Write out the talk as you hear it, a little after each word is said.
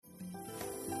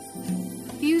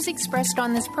Views expressed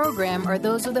on this program are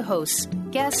those of the hosts,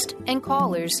 guests, and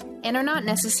callers, and are not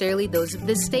necessarily those of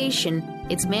this station,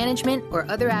 its management, or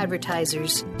other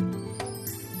advertisers.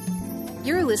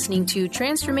 You're listening to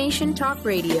Transformation Talk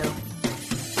Radio.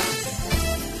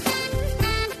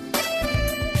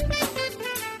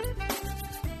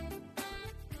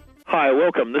 Hi,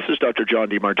 welcome. This is Dr. John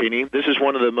DeMartini. This is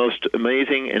one of the most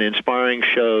amazing and inspiring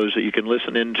shows that you can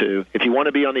listen into. If you want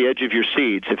to be on the edge of your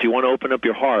seats, if you want to open up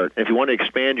your heart, if you want to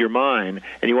expand your mind,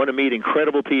 and you want to meet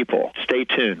incredible people, stay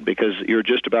tuned because you're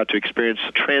just about to experience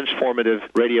a transformative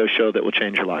radio show that will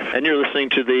change your life. And you're listening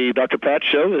to the Dr. Pat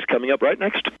Show that's coming up right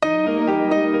next.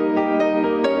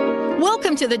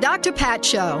 Welcome to the Dr. Pat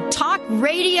Show. Talk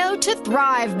radio to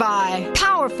thrive by.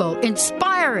 Powerful,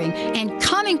 inspiring, and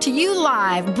coming to you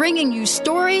live, bringing you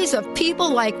stories of people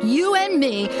like you and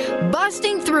me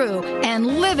busting through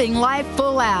and living life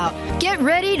full out. Get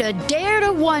ready to dare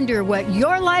to wonder what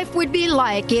your life would be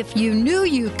like if you knew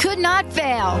you could not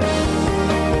fail.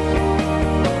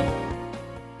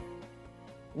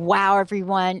 Wow,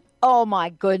 everyone. Oh, my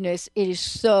goodness. It is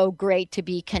so great to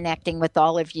be connecting with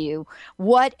all of you.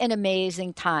 What an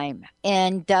amazing time.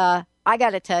 And I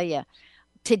got to tell you,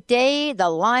 today, the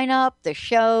lineup, the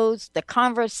shows, the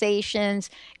conversations,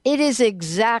 it is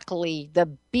exactly the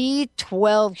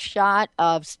B12 shot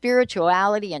of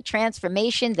spirituality and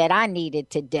transformation that I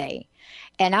needed today.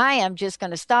 And I am just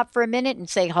going to stop for a minute and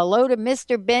say hello to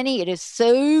Mr. Benny. It is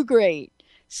so great.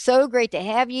 So great to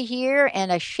have you here, and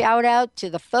a shout out to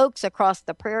the folks across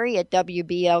the prairie at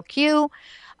WBLQ,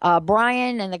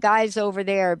 Brian and the guys over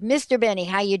there. Mr. Benny,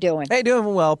 how you doing? Hey,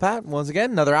 doing well, Pat. Once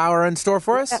again, another hour in store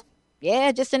for us.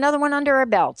 Yeah, just another one under our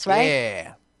belts, right?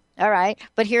 Yeah. All right,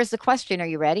 but here's the question. Are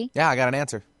you ready? Yeah, I got an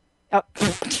answer. Oh,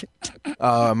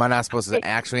 Am I not supposed to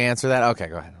actually answer that? Okay,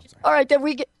 go ahead. I'm sorry. All right, then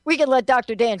we can let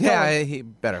Dr. Dan go. Yeah, he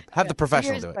better. Have the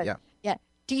professional do it, yeah.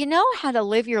 Do you know how to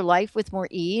live your life with more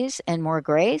ease and more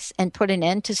grace and put an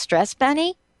end to stress,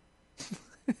 Benny?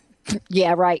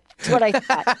 Yeah, right. That's what I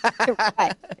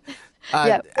thought.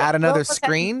 Right. Add another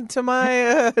screen to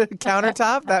my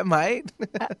countertop? That might.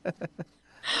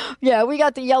 Yeah, we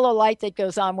got the yellow light that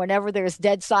goes on whenever there's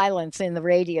dead silence in the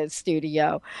radio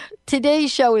studio.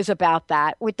 Today's show is about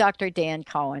that with Dr. Dan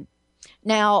Cohen.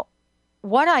 Now,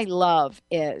 what I love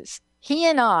is he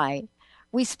and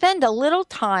we spend a little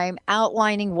time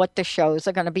outlining what the shows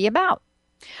are going to be about.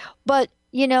 But,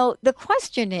 you know, the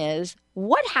question is,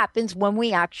 what happens when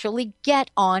we actually get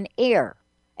on air?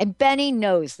 And Benny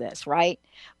knows this, right?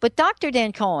 But Dr.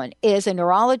 Dan Cohen is a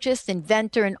neurologist,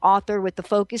 inventor, and author with the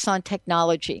focus on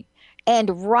technology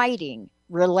and writing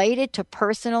related to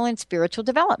personal and spiritual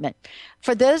development.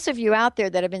 For those of you out there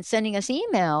that have been sending us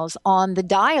emails on the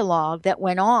dialogue that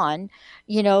went on,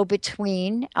 you know,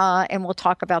 between, and we'll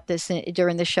talk about this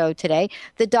during the show today,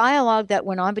 the dialogue that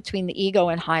went on between the ego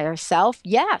and higher self,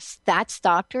 yes, that's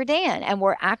Dr. Dan. And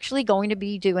we're actually going to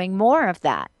be doing more of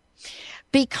that.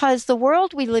 Because the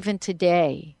world we live in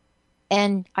today,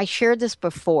 and I shared this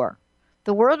before,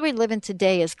 the world we live in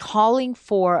today is calling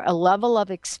for a level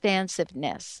of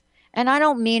expansiveness. And I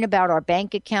don't mean about our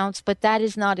bank accounts, but that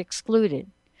is not excluded.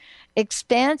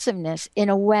 Expansiveness in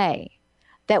a way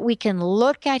that we can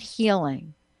look at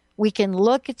healing. We can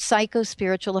look at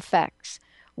psycho-spiritual effects.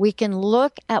 We can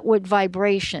look at what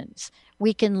vibrations.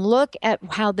 We can look at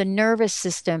how the nervous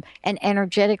system and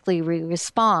energetically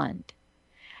respond.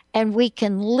 And we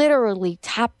can literally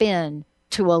tap in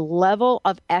to a level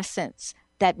of essence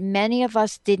that many of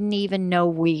us didn't even know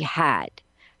we had.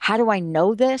 How do I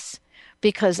know this?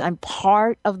 Because I'm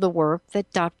part of the work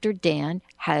that Dr. Dan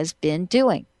has been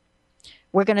doing.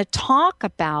 We're going to talk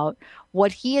about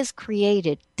what he has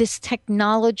created, this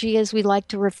technology as we like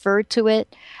to refer to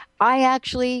it. I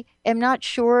actually am not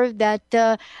sure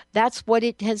that that's what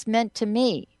it has meant to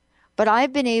me. But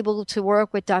I've been able to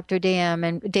work with Dr. Dan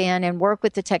and work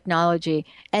with the technology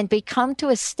and become to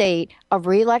a state of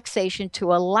relaxation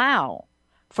to allow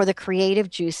for the creative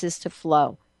juices to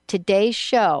flow. Today's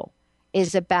show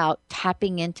is about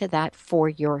tapping into that for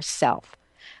yourself.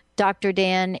 Dr.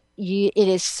 Dan, it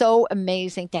is so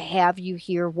amazing to have you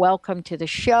here. Welcome to the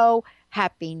show.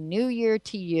 Happy New Year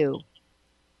to you.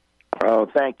 Oh,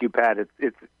 thank you, Pat.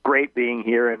 It's great being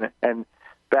here and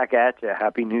back at you.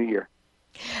 Happy New Year.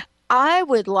 I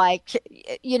would like,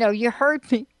 you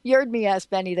heard me ask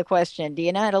Benny the question, do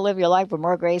you know how to live your life with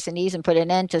more grace and ease and put an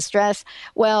end to stress?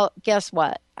 Well, guess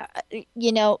what?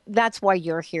 That's why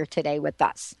you're here today with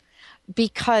us.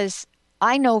 Because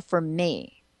I know for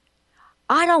me,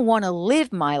 I don't want to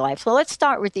live my life. So let's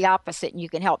start with the opposite and you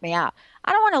can help me out.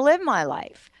 I don't want to live my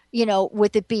life,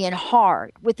 with it being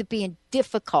hard, with it being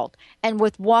difficult, and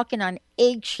with walking on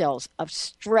eggshells of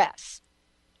stress.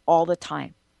 all the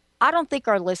time. I don't think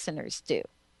our listeners do.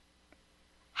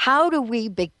 How do we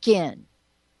begin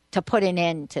to put an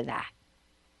end to that?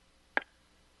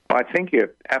 Well, I think you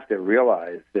have to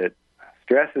realize that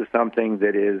stress is something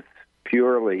that is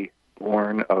purely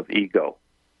born of ego.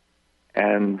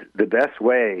 And the best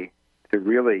way to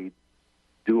really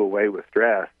do away with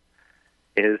stress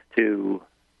is to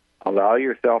allow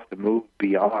yourself to move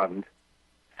beyond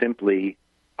simply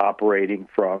operating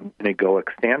from an egoic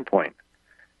standpoint.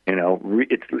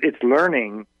 It's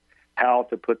learning how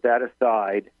to put that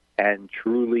aside and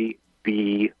truly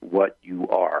be what you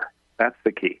are. That's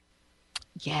the key.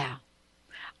 Yeah.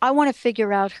 I want to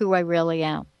figure out who I really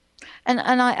am. And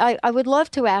I would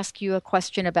love to ask you a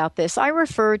question about this. I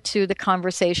refer to the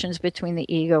conversations between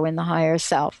the ego and the higher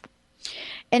self.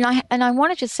 And I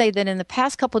wanted to say that in the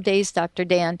past couple of days, Dr.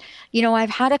 Dan, I've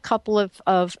had a couple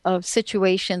of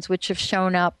situations which have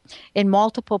shown up in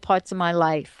multiple parts of my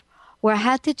life where I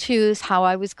had to choose how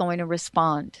I was going to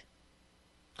respond.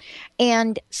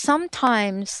 And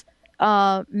sometimes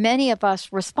many of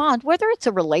us respond, whether it's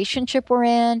a relationship we're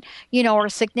in, or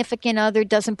a significant other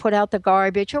doesn't put out the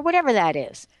garbage or whatever that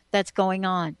is that's going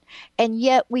on. And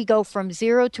yet we go from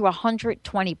 0 to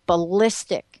 120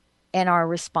 ballistic in our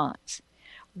response.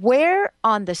 Where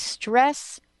on the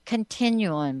stress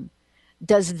continuum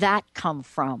does that come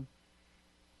from?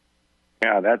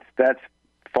 Yeah, that's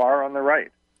far on the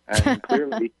right. And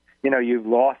clearly, you've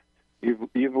lost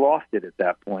it at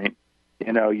that point.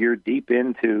 You're deep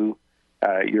into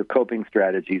your coping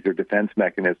strategies or defense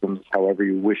mechanisms, however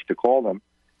you wish to call them,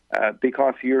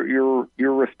 because you're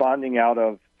responding out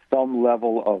of some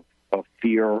level of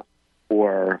fear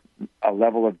or a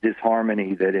level of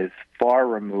disharmony that is far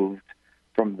removed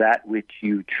from that which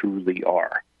you truly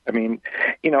are. I mean,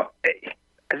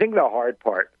 I think the hard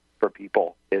part for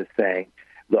people is saying,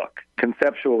 look,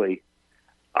 conceptually,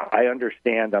 I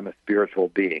understand I'm a spiritual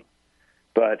being,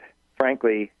 but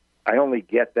frankly, I only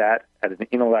get that at an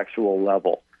intellectual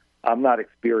level. I'm not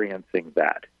experiencing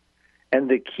that. And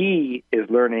the key is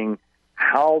learning,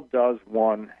 how does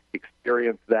one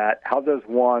experience that? How does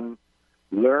one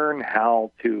learn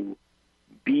how to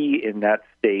be in that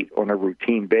state on a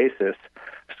routine basis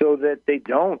so that they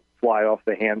don't fly off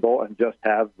the handle and just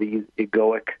have these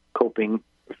egoic coping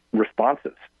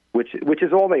responses, which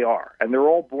is all they are. And they're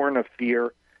all born of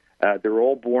fear. They're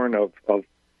all born of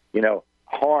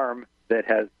harm that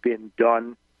has been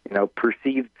done,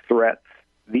 perceived threats.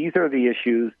 These are the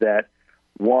issues that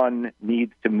one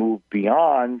needs to move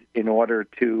beyond in order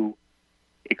to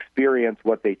experience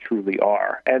what they truly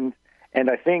are. And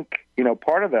I think,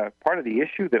 part of the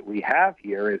issue that we have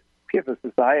here is we have a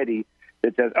society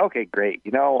that says, okay, great,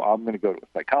 I'm going to go to a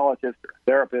psychologist or a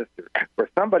therapist or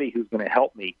somebody who's going to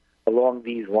help me along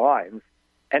these lines.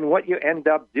 And what you end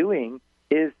up doing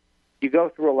is you go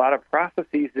through a lot of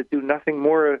processes that do nothing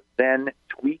more than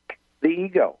tweak the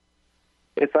ego.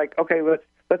 It's like, okay,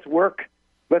 let's work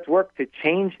to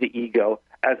change the ego,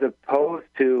 as opposed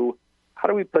to how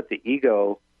do we put the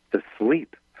ego to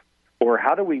sleep, or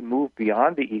how do we move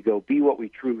beyond the ego, be what we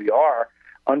truly are,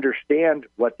 understand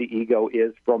what the ego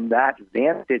is from that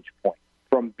vantage point,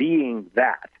 from being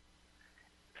that,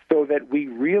 so that we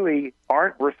really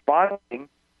aren't responding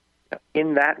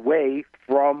in that way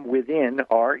from within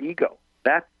our ego.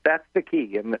 That's the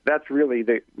key, and that's really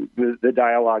the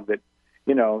dialogue that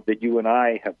that you and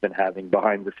I have been having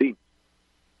behind the scenes.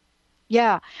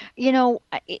 Yeah.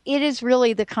 It is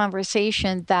really the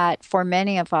conversation that for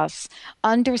many of us,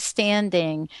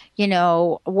 understanding,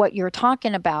 what you're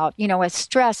talking about, as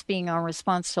stress being our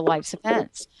response to life's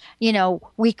events,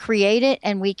 we create it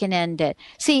and we can end it.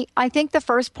 See, I think the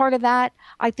first part of that,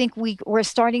 I think we're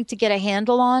starting to get a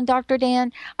handle on, Dr.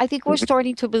 Dan. I think we're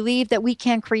starting to believe that we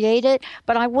can create it.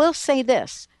 But I will say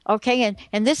this. Okay,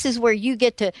 and this is where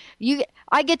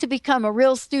I get to become a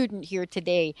real student here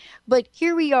today. But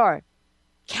here we are.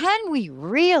 Can we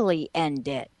really end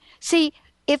it? See,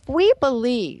 if we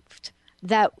believed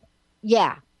that,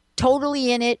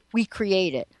 totally in it, we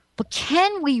create it. But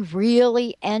can we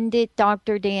really end it,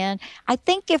 Dr. Dan? I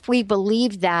think if we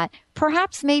believed that,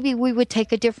 perhaps maybe we would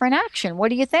take a different action. What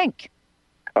do you think?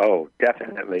 Oh,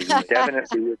 definitely. We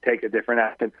definitely would take a different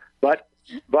action. But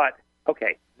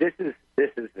okay, this is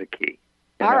the key.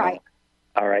 All right.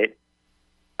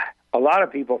 A lot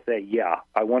of people say, yeah,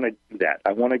 I want to do that.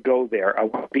 I want to go there. I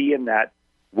want to be in that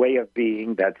way of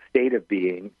being, that state of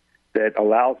being that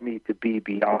allows me to be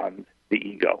beyond the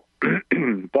ego.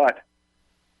 But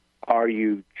are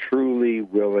you truly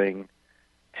willing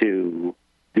to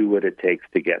do what it takes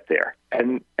to get there?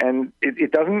 And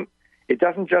it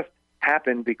doesn't just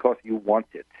happen because you want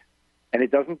it. And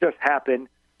it doesn't just happen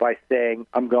by saying,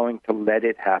 I'm going to let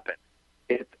it happen.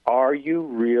 It's, are you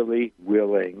really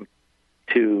willing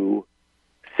to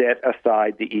set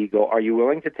aside the ego? Are you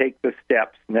willing to take the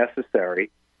steps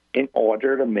necessary in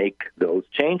order to make those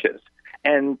changes?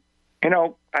 And,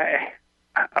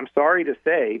 I'm sorry to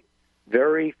say,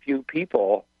 very few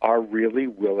people are really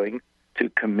willing to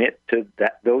commit to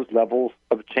those levels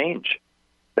of change.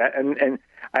 And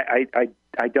I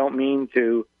don't mean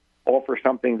to offer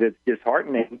something that's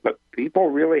disheartening, but people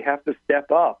really have to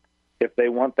step up if they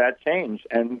want that change.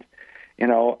 And,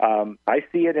 I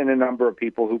see it in a number of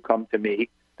people who come to me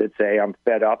that say, I'm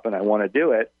fed up and I want to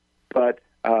do it. But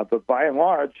by and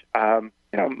large,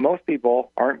 most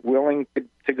people aren't willing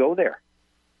to go there.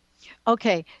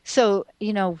 Okay. So,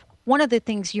 one of the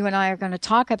things you and I are going to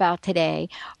talk about today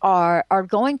are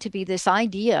going to be this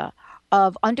idea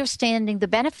of understanding the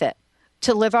benefit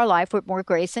to live our life with more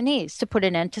grace and ease, to put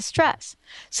an end to stress.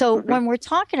 So when we're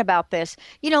talking about this,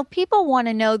 people want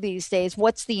to know these days,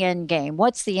 what's the end game?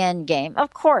 What's the end game?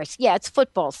 Of course, it's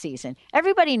football season.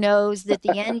 Everybody knows that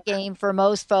the end game for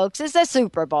most folks is the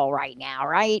Super Bowl right now,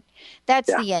 right?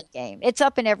 That's the end game. It's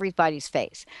up in everybody's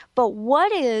face. But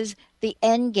what is the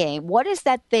end game? What is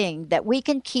that thing that we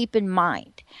can keep in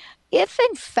mind? If,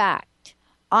 in fact,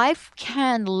 I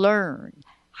can learn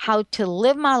how to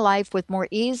live my life with more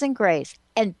ease and grace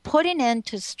and put an end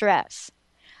to stress,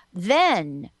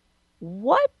 then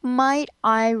what might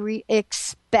I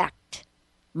expect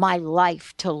my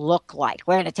life to look like?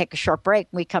 We're going to take a short break.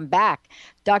 When we come back,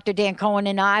 Dr. Dan Cohen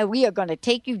and we are going to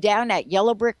take you down that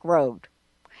yellow brick road.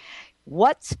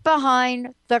 What's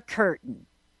behind the curtain?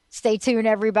 Stay tuned,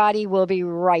 everybody. We'll be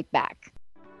right back.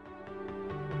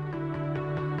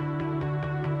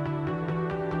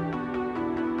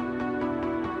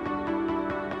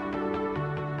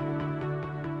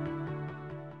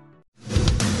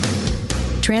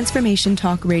 Transformation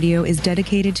Talk Radio is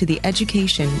dedicated to the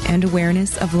education and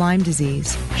awareness of Lyme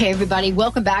disease. Hey, everybody.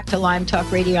 Welcome back to Lyme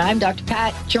Talk Radio. I'm Dr.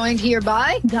 Pat, joined here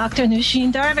by Dr.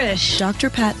 Nusheen Darvish. Dr.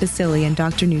 Pat Basili and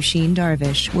Dr. Nusheen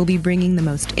Darvish will be bringing the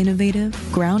most innovative,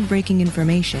 groundbreaking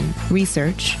information,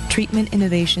 research, treatment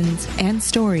innovations, and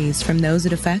stories from those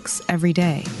it affects every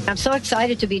day. I'm so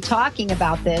excited to be talking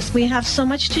about this. We have so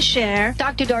much to share.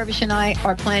 Dr. Darvish and I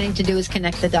are planning to do is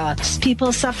connect the dots.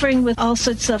 People suffering with all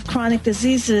sorts of chronic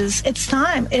diseases, it's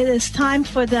time. It is time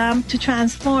for them to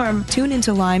transform. Tune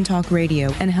into Lyme Talk Radio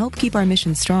and help keep our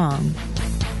mission strong.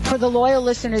 For the loyal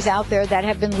listeners out there that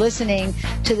have been listening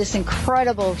to this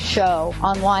incredible show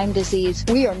on Lyme disease,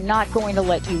 we are not going to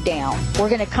let you down. We're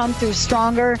going to come through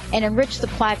stronger and enrich the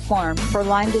platform for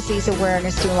Lyme disease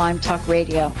awareness through Lyme Talk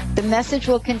Radio. The message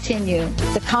will continue,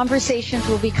 the conversations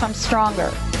will become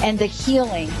stronger, and the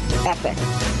healing epic.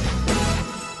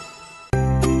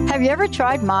 Have you ever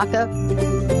tried maca?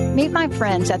 Meet my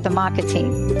friends at the Maca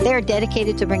team. They are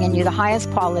dedicated to bringing you the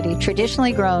highest quality,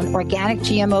 traditionally grown, organic,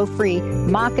 GMO-free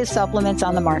maca supplements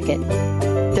on the market.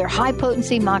 Their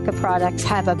high-potency maca products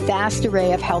have a vast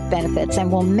array of health benefits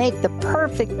and will make the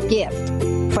perfect gift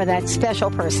for that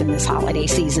special person this holiday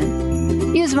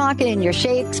season. Use maca in your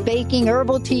shakes, baking,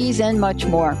 herbal teas, and much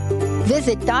more.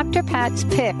 Visit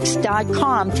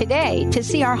drpatspicks.com today to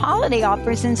see our holiday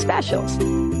offers and specials.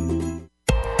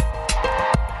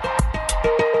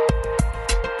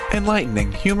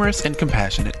 Enlightening, humorous, and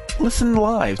compassionate. Listen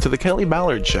live to The Kelly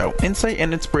Ballard Show, insight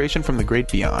and inspiration from the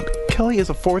great beyond. Kelly is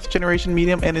a fourth-generation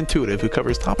medium and intuitive who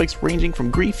covers topics ranging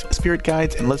from grief, spirit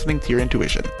guides, and listening to your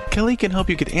intuition. Kelly can help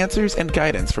you get answers and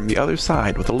guidance from the other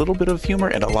side with a little bit of humor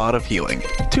and a lot of healing.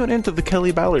 Tune in to The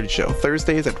Kelly Ballard Show,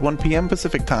 Thursdays at 1 p.m.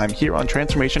 Pacific Time here on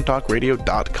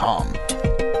TransformationTalkRadio.com.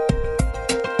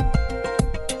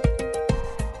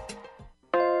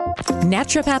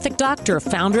 Naturopathic doctor,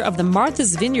 founder of the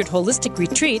Martha's Vineyard Holistic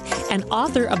Retreat, and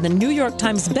author of the New York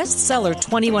Times bestseller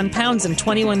 21 Pounds in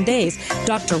 21 Days,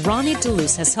 Dr. Ronnie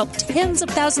DeLuce has helped tens of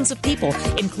thousands of people,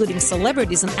 including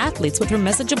celebrities and athletes, with her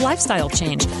message of lifestyle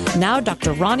change. Now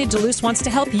Dr. Ronnie DeLuce wants to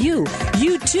help you.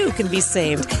 You too can be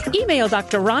saved. Email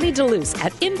Dr. Ronnie DeLuce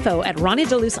at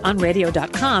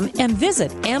info@ronniedeluceonradio.com and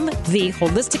visit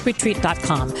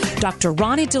mtheholisticretreat.com. Dr.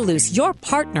 Ronnie DeLuce, your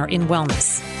partner in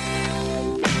wellness.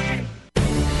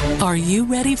 Are you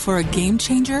ready for a game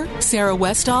changer? Sarah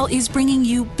Westall is bringing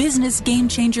you Business Game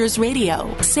Changers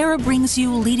Radio. Sarah brings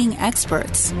you leading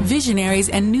experts, visionaries,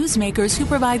 and newsmakers who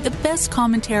provide the best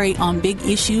commentary on big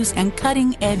issues and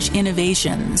cutting-edge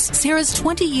innovations. Sarah's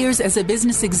 20 years as a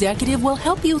business executive will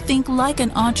help you think like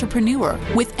an entrepreneur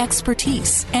with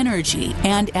expertise, energy,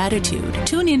 and attitude.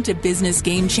 Tune into Business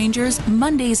Game Changers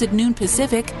Mondays at noon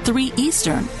Pacific, 3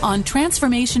 Eastern on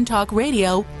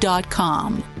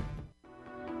TransformationTalkRadio.com.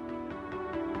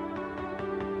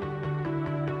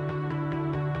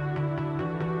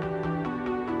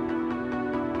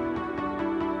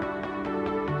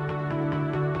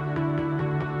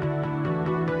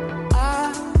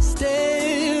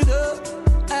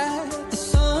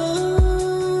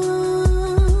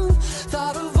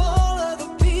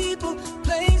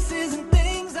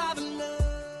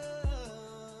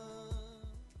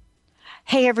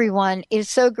 Hey, everyone. It's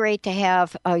so great to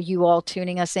have you all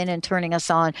tuning us in and turning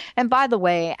us on. And by the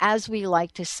way, as we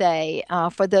like to say,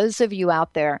 for those of you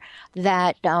out there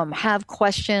that have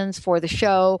questions for the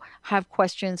show, have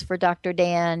questions for Dr.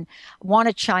 Dan, want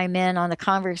to chime in on the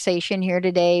conversation here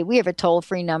today, we have a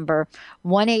toll-free number,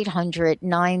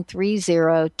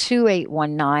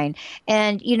 1-800-930-2819.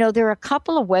 And, there are a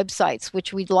couple of websites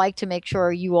which we'd like to make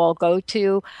sure you all go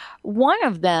to. One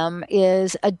of them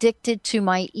is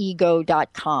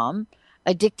addictedtomyego.com,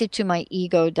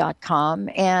 addictedtomyego.com,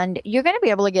 and you're going to be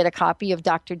able to get a copy of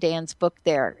Dr. Dan's book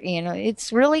there.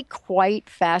 It's really quite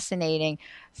fascinating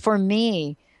for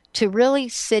me to really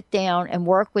sit down and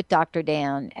work with Dr.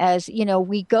 Dan as,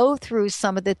 we go through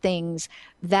some of the things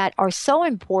that are so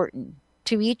important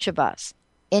to each of us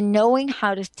in knowing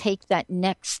how to take that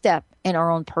next step in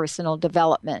our own personal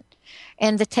development.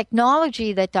 And the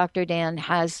technology that Dr. Dan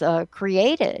has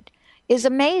created is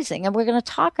amazing. And we're going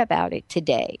to talk about it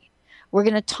today. We're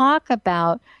going to talk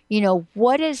about,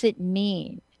 what does it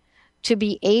mean to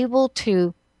be able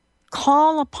to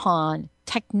call upon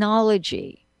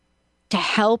technology to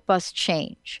help us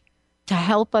change, to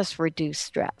help us reduce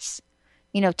stress,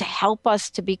 to help us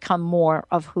to become more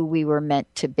of who we were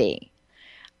meant to be.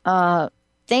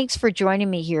 Thanks for joining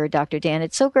me here, Dr. Dan.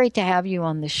 It's so great to have you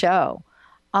on the show.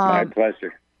 My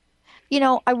pleasure.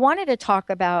 I wanted to talk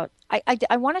about,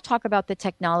 I want to talk about the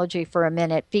technology for a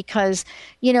minute because,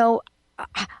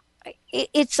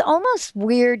 it's almost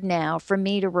weird now for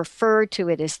me to refer to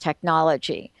it as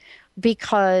technology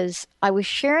because I was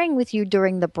sharing with you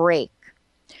during the break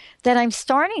that I'm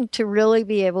starting to really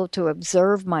be able to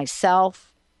observe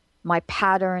myself, my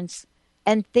patterns,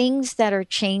 and things that are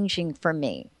changing for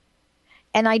me.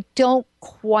 And I don't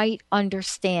quite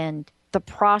understand the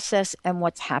process and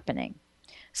what's happening.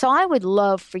 So I would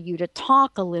love for you to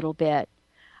talk a little bit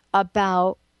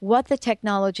about what the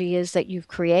technology is that you've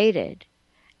created.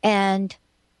 And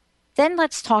then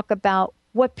let's talk about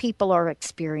what people are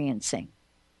experiencing.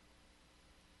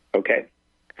 Okay.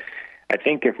 I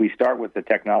think if we start with the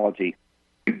technology,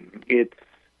 it's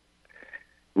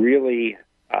really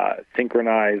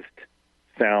synchronized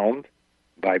sound,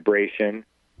 vibration,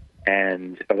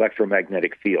 and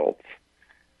electromagnetic fields.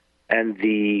 And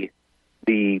the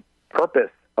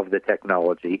purpose of the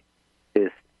technology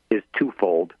is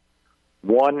twofold.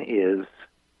 One is,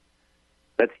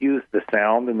 let's use the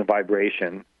sound and the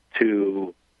vibration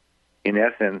to, in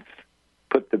essence,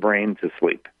 put the brain to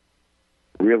sleep.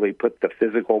 Really put the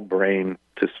physical brain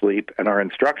to sleep. And our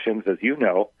instructions, as you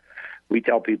know, we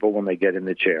tell people when they get in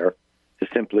the chair to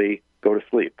simply go to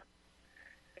sleep.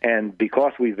 And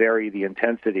because we vary the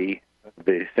intensity of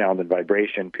the sound and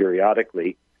vibration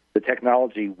periodically, the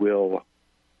technology will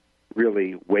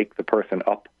really wake the person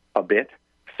up a bit.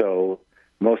 So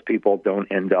most people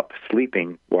don't end up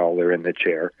sleeping while they're in the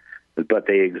chair, but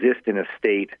they exist in a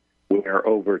state where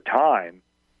over time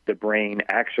the brain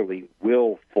actually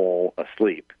will fall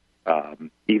asleep,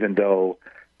 even though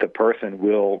the person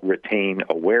will retain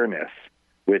awareness,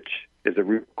 which is a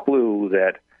real clue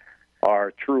that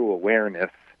our true awareness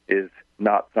is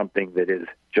not something that is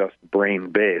just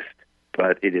brain-based,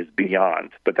 but it is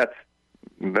beyond. But that's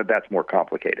more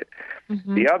complicated.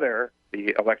 Mm-hmm. The other,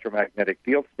 the electromagnetic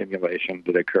field stimulation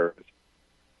that occurs,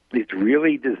 is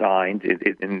really designed,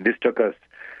 and this took us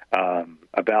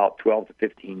about 12 to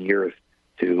 15 years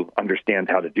to understand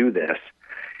how to do this,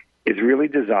 is really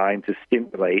designed to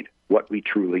stimulate what we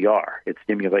truly are. It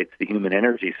stimulates the human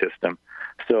energy system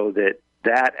so that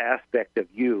that aspect of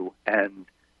you and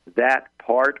that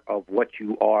part of what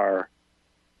you are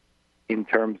in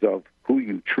terms of who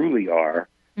you truly are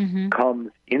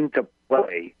comes into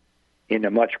play in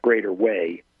a much greater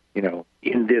way,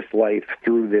 in this life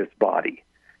through this body.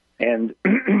 And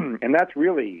and that's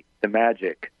really the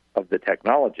magic of the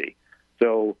technology.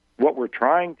 So what we're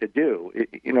trying to do,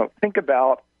 think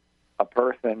about a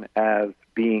person as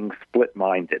being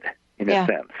split-minded in a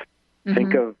sense. Mm-hmm.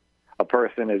 Think of a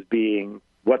person as being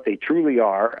what they truly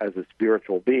are as a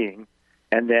spiritual being,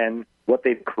 and then what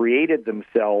they've created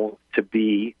themselves to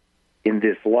be in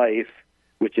this life,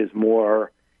 which is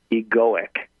more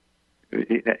egoic.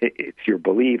 It's your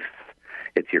beliefs,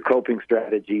 it's your coping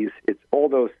strategies, it's all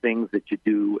those things that you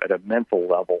do at a mental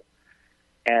level,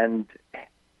 and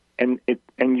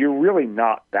you're really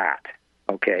not that.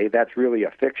 Okay, that's really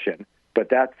a fiction, but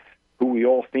that's who we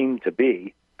all seem to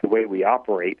be, the way we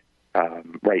operate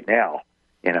right now,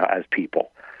 as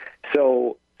people.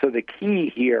 So the key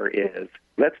here is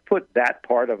let's put that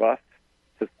part of us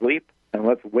to sleep and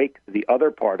let's wake the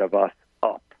other part of us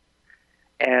up.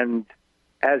 And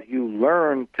as you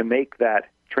learn to make that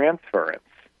transference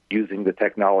using the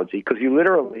technology, because you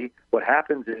literally, what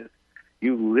happens is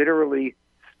you literally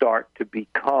start to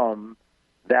become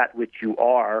that which you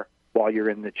are while you're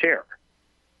in the chair.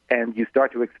 And you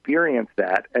start to experience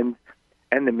that. And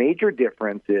the major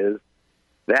difference is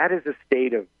that is a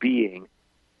state of being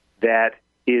that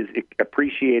is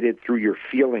appreciated through your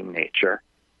feeling nature,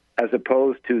 as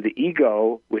opposed to the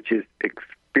ego, which is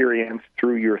experienced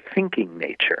through your thinking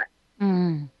nature.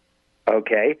 Mm.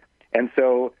 Okay? And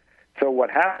so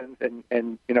what happens,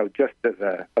 and you know, just as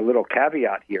a little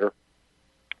caveat here,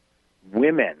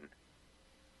 women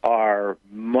are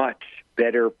much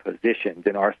better positioned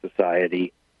in our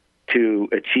society to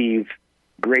achieve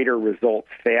greater results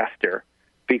faster,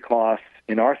 because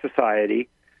in our society,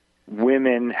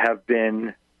 women have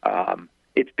been,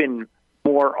 it's been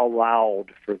more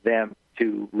allowed for them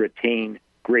to retain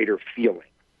greater feeling,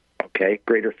 okay,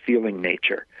 greater feeling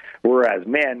nature. Whereas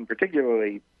men,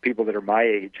 particularly people that are my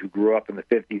age who grew up in the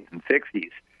 50s and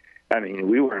 60s, I mean,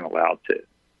 we weren't allowed to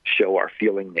show our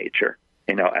feeling nature,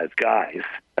 you know, as guys.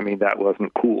 I mean, that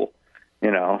wasn't cool,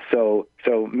 you know. So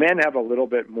men have a little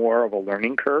bit more of a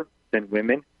learning curve than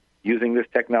women using this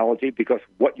technology, because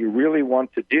what you really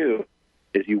want to do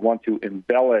is you want to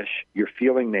embellish your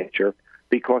feeling nature,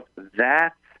 because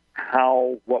that's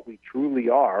how what we truly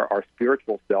are, our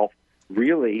spiritual self,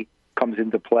 really comes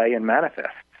into play and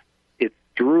manifests. It's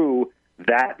through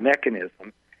that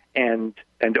mechanism, and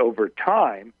over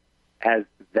time, as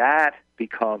that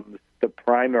becomes the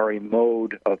primary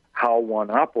mode of how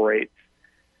one operates,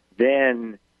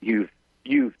 then you've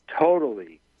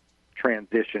totally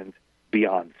transitioned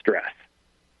beyond stress,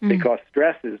 because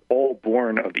stress is all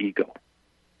born of ego.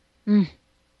 Mm.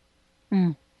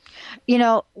 Mm. You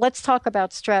know, let's talk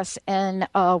about stress, and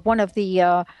one of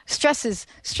the stress's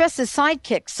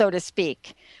sidekicks, so to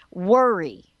speak,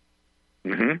 worry.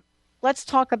 Mm-hmm. Let's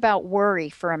talk about worry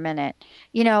for a minute.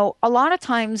 You know, a lot of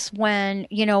times when,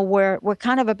 you know, we're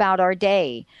kind of about our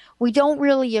day, we don't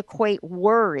really equate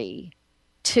worry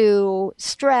to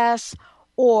stress,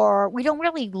 or we don't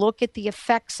really look at the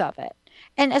effects of it.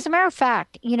 And as a matter of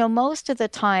fact, you know, most of the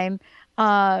time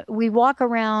we walk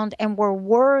around and we're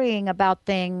worrying about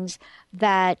things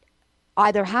that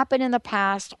either happened in the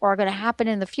past or are going to happen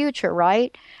in the future,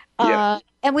 right? Yes.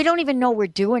 And we don't even know we're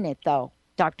doing it, though,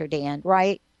 Dr. Dan,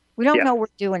 right? We don't know we're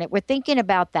doing it. We're thinking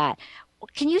about that.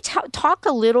 Can you talk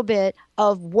a little bit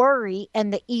of worry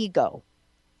and the ego?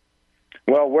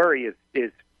 Well, worry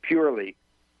is purely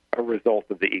a result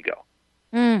of the ego.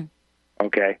 Mm.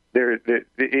 Okay,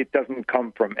 it doesn't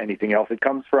come from anything else. It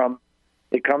comes from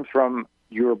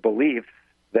your belief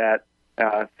that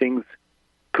things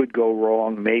could go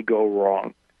wrong, may go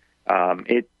wrong.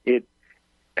 The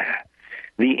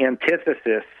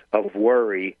antithesis of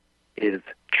worry is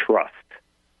trust.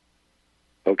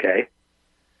 Okay,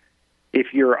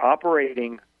 if you're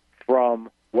operating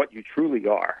from what you truly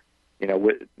are, you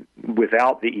know,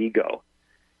 without the ego,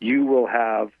 you will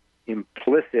have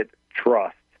implicit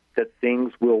trust that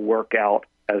things will work out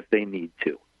as they need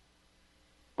to.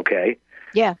 Okay?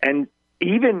 Yeah. And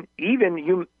even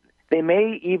they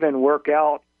may even work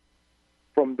out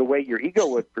from the way your ego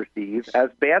would perceive as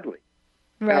badly.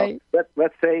 Right. Now,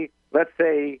 let's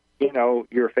say, you know,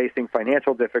 you're facing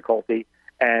financial difficulty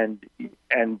and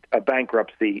a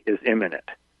bankruptcy is imminent.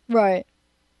 Right.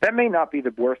 That may not be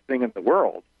the worst thing in the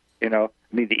world. You know,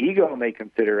 I mean, the ego may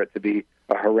consider it to be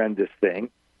a horrendous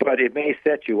thing, but it may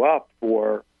set you up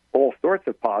for all sorts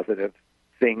of positive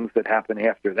things that happen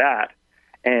after that.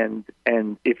 And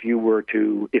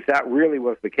if that really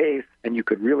was the case, and you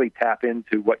could really tap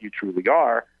into what you truly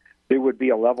are, there would be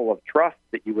a level of trust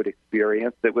that you would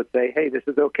experience that would say, hey, this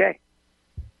is okay.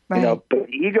 Right. You know, but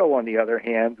the ego, on the other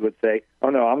hand, would say, oh,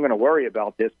 no, I'm going to worry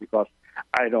about this because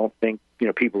I don't think, you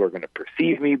know, people are going to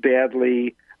perceive me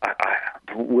badly.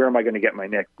 Where am I going to get my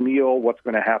next meal? What's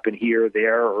going to happen here,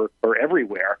 there, or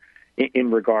everywhere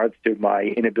in regards to my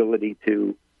inability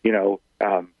to, you know,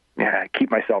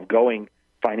 keep myself going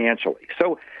financially.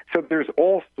 So there's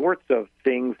all sorts of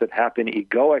things that happen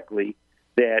egoically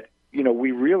that, you know,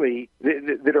 we really,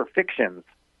 that are fictions,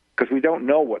 because we don't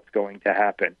know what's going to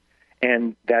happen.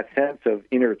 And that sense of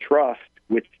inner trust,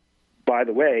 which, by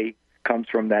the way, comes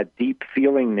from that deep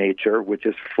feeling nature, which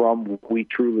is from what we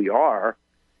truly are,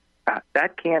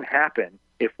 that can't happen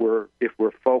if we're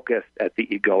focused at the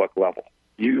egoic level.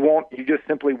 You just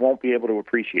simply won't be able to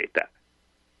appreciate that.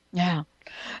 Yeah.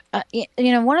 You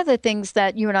know, one of the things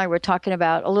that you and I were talking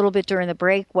about a little bit during the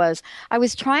break was I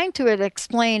was trying to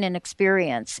explain an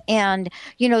experience, and,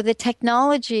 you know, the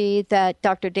technology that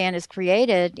Dr. Dan has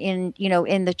created in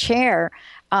the chair,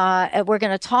 we're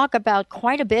going to talk about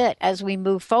quite a bit as we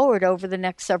move forward over the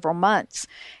next several months.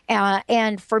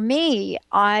 And for me,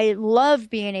 I love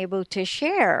being able to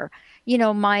share,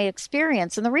 my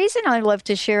experience. And the reason I love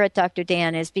to share it, Dr.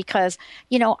 Dan, is because,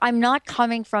 I'm not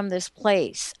coming from this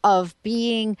place of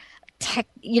being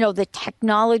the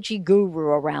technology guru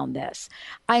around this.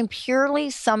 I'm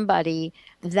purely somebody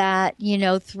that,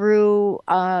 through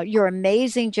your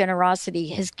amazing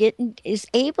generosity is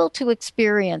able to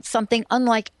experience something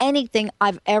unlike anything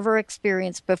I've ever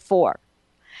experienced before.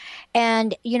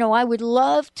 And, I would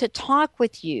love to talk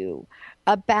with you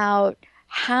about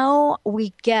how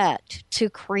we get to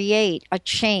create a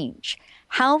change,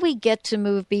 how we get to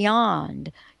move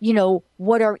beyond,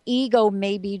 what our ego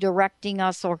may be directing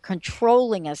us or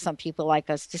controlling us, some people like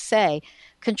us to say,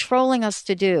 controlling us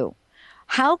to do.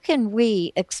 How can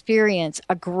we experience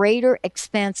a greater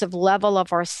expansive level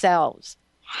of ourselves?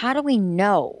 How do we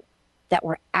know that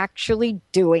we're actually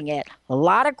doing it? A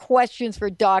lot of questions for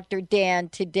Dr. Dan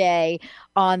today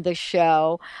on the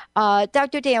show.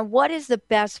 Dr. Dan, what is the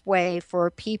best way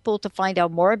for people to find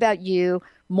out more about you,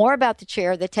 more about the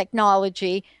chair, the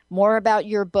technology, more about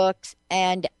your books,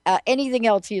 and anything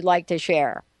else you'd like to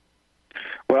share?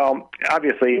 Well,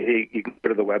 obviously, you can go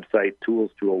to the website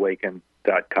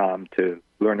toolstoawaken.com to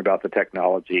learn about the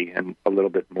technology and a little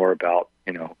bit more about,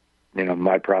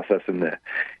 my process in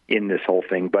this whole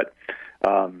thing. But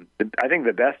I think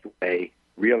the best way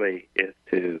really is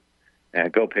to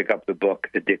go pick up the book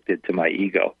 "Addicted to My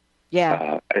Ego."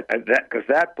 Yeah, because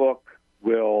that book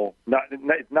will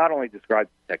not only describe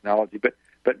technology,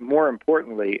 but more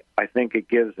importantly, I think it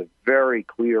gives a very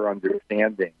clear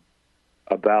understanding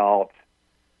about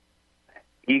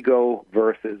ego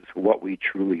versus what we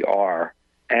truly are,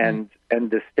 and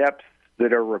the steps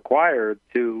that are required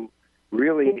to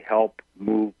really help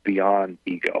move beyond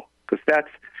ego. Because that's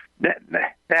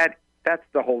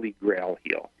the holy grail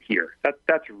here.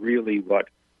 That's really what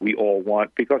we all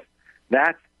want, because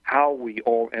that's how we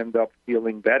all end up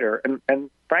feeling better. And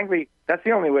frankly, that's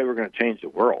the only way we're going to change the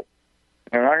world.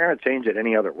 And we're not going to change it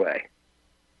any other way.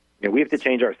 We have to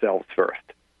change ourselves first.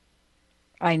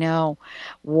 I know.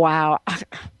 Wow.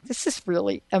 This is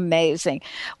really amazing.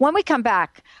 When we come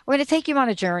back, we're going to take you on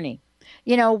a journey.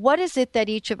 What is it that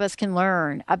each of us can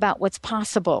learn about what's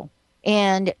possible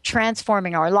in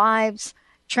transforming our lives,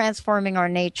 transforming our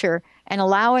nature, and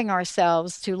allowing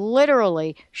ourselves to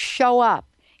literally show up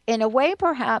in a way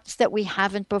perhaps that we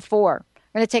haven't before.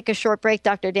 We're going to take a short break.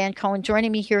 Dr. Dan Cohen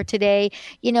joining me here today.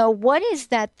 What is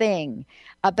that thing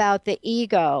about the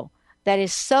ego that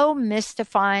is so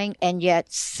mystifying and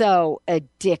yet so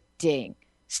addicting?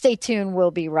 Stay tuned. We'll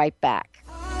be right back.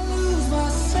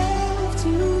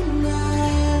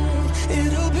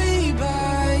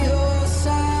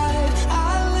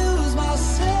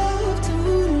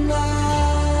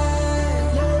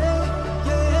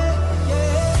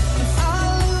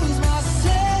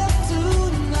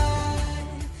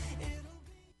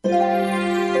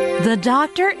 The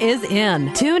doctor is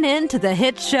in. Tune in to the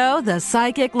hit show, The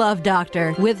Psychic Love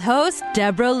Doctor, with host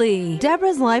Deborah Lee.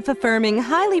 Deborah's life-affirming,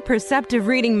 highly perceptive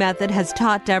reading method has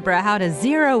taught Deborah how to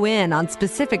zero in on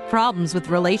specific problems with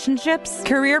relationships,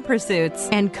 career pursuits,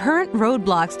 and current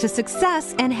roadblocks to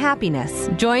success and happiness.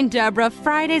 Join Deborah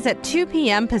Fridays at 2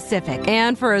 p.m. Pacific,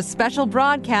 and for a special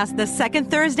broadcast the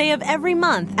second Thursday of every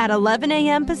month at 11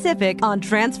 a.m. Pacific on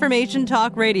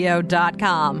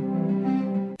TransformationTalkRadio.com.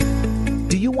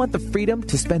 Do you want the freedom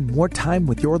to spend more time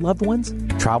with your loved ones?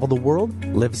 Travel the world?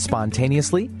 Live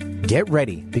spontaneously? Get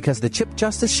ready, because the Chip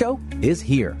Justice Show is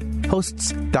here.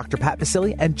 Hosts Dr. Pat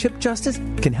Vasily and Chip Justice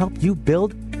can help you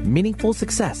build meaningful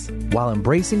success while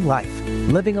embracing life.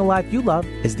 Living a life you love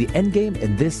is the end game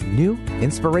in this new,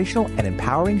 inspirational, and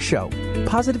empowering show.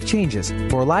 Positive changes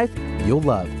for a life you'll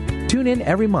love. Tune in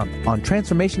every month on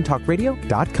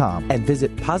TransformationTalkRadio.com and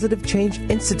visit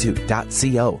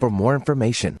PositiveChangeInstitute.co for more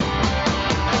information.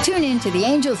 Tune in to the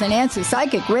Angels and Answers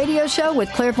Psychic Radio Show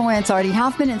with clairvoyants Artie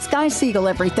Hoffman and Sky Siegel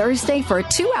every Thursday for a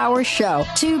 2-hour show,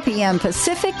 2 p.m.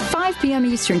 Pacific, 5 p.m.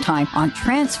 Eastern Time on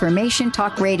Transformation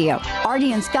Talk Radio.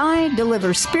 Artie and Sky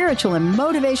deliver spiritual and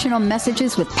motivational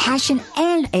messages with passion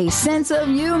and a sense of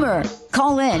humor.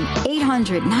 Call in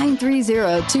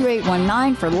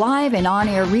 800-930-2819 for live and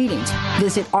on-air readings.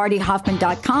 Visit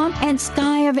artiehoffman.com and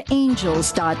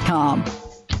skyofangels.com.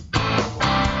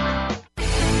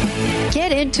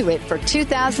 Get into it for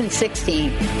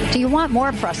 2016. Do you want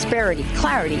more prosperity,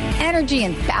 clarity, energy,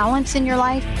 and balance in your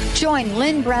life? Join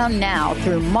Lynn Brown now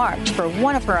through March for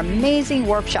one of her amazing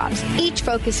workshops, each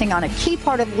focusing on a key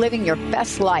part of living your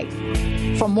best life.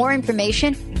 For more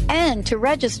information and to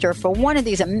register for one of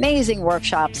these amazing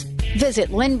workshops, visit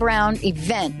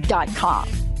lynnbrownevent.com.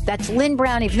 That's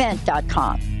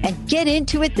lynnbrownevent.com. And get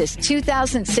into it this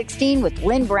 2016 with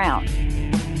Lynn Brown.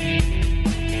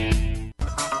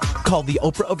 Called the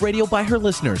Oprah of radio by her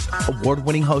listeners,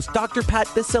 award-winning host Dr. Pat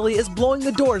Baccili is blowing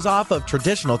the doors off of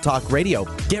traditional talk radio.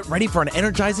 Get ready for an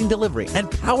energizing delivery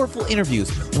and powerful interviews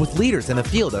with leaders in the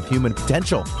field of human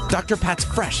potential. Dr. Pat's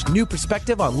fresh, new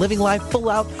perspective on living life full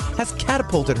out has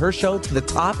catapulted her show to the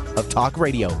top of talk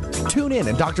radio. Tune in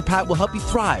and Dr. Pat will help you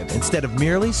thrive instead of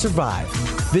merely survive.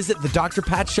 Visit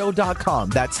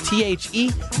thedrpatshow.com. That's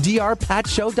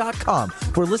THEDRPatShow.com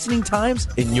for listening times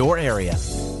in your area.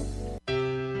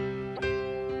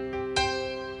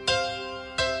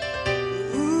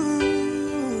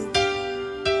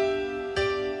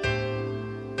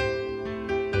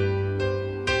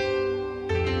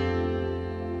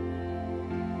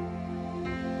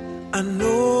 I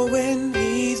know when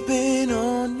he's been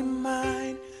on your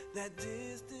mind, that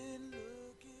distant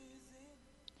look is in.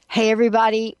 Hey,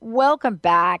 everybody, welcome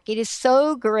back. It is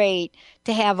so great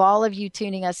to have all of you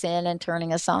tuning us in and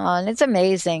turning us on. It's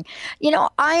amazing.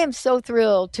 I am so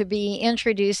thrilled to be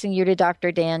introducing you to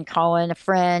Dr. Dan Cohen, a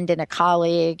friend and a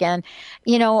colleague. And,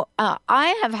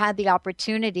 I have had the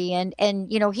opportunity and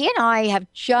he and I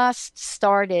have just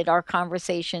started our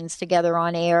conversations together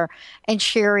on air and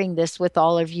sharing this with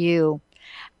all of you.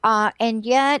 And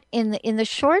yet in the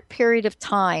short period of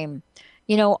time,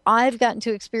 I've gotten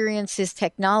to experience his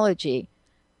technology.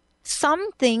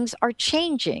 Some things are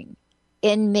changing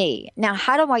in me. Now,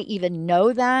 how do I even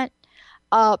know that?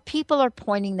 People are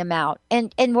pointing them out.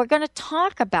 And we're going to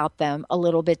talk about them a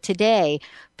little bit today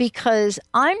because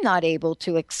I'm not able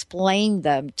to explain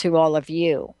them to all of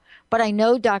you. But I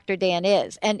know Dr. Dan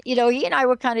is. And, he and I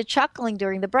were kind of chuckling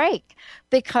during the break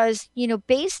because,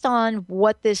 based on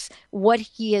what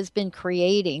he has been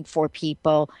creating for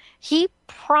people, he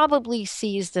probably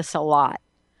sees this a lot.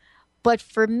 But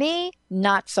for me,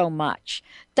 not so much.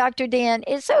 Dr. Dan,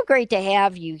 it's so great to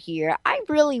have you here. I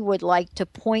really would like to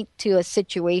point to a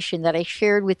situation that I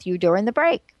shared with you during the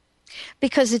break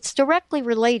because it's directly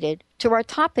related to our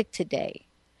topic today.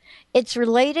 It's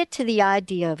related to the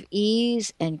idea of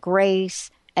ease and grace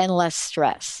and less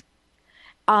stress.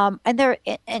 And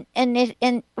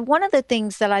one of the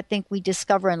things that I think we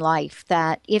discover in life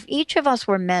that if each of us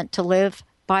were meant to live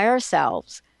by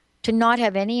ourselves, to not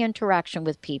have any interaction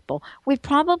with people, we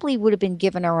probably would have been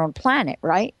given our own planet,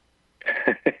 right?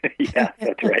 Yeah,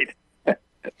 that's right.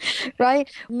 Right?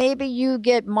 Maybe you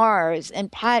get Mars,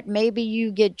 and Pat, maybe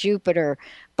you get Jupiter.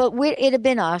 But it'd have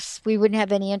been us. We wouldn't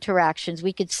have any interactions.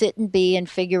 We could sit and be and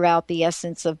figure out the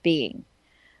essence of being.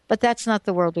 But that's not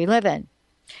the world we live in.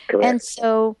 Correct. And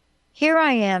so here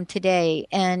I am today,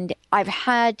 and I've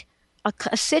had a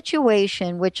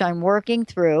situation which I'm working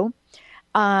through,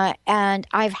 and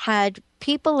I've had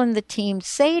people in the team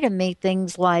say to me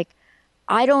things like,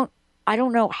 I don't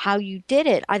know how you did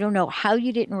it. I don't know how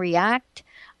you didn't react.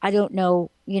 I don't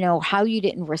know, how you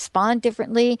didn't respond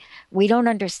differently. We don't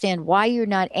understand why you're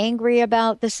not angry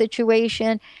about the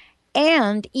situation.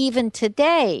 And even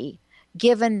today,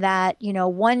 given that,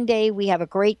 one day we have a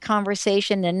great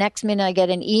conversation, the next minute I get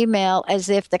an email as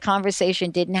if the conversation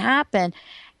didn't happen.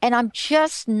 And I'm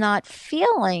just not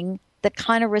feeling the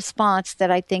kind of response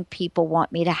that I think people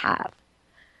want me to have.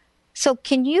 So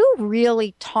can you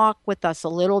really talk with us a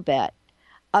little bit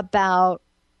about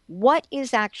what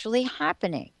is actually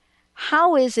happening?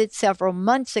 How is it several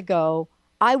months ago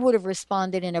I would have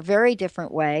responded in a very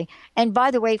different way? And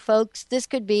by the way, folks, this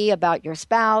could be about your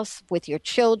spouse, with your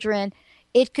children.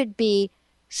 It could be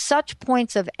such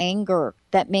points of anger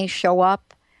that may show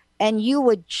up, and you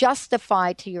would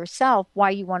justify to yourself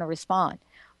why you want to respond.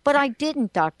 But I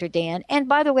didn't, Dr. Dan. And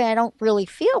by the way, I don't really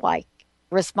feel like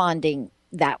responding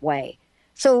that way.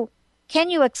 So can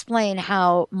you explain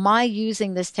how my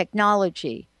using this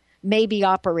technology may be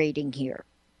operating here?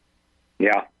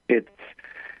 Yeah, there's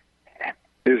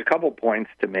a couple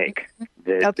points to make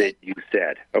that you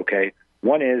said, okay?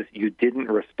 One is you didn't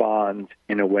respond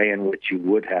in a way in which you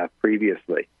would have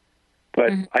previously.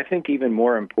 But I think even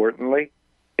more importantly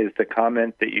is the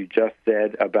comment that you just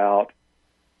said about,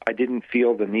 I didn't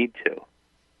feel the need to.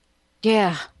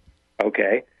 Yeah.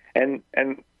 Okay. And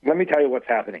let me tell you what's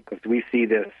happening, because we see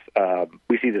this all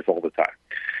the time.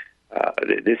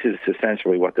 This is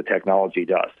essentially what the technology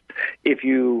does. If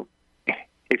you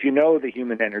know the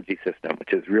human energy system,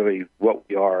 which is really what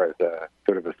we are as a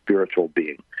sort of a spiritual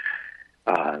being,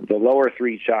 the lower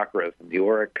three chakras and the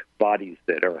auric bodies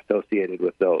that are associated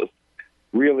with those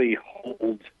really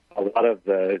hold a lot of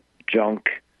the junk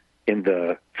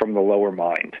from the lower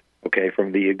mind, okay,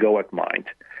 from the egoic mind,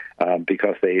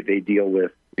 because they deal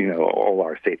with all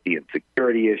our safety and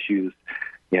security issues,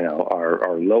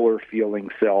 our lower feeling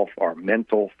self, our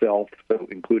mental self, so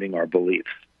including our beliefs.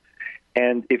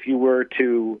 And if you were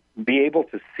to be able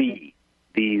to see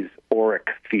these auric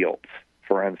fields,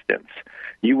 for instance,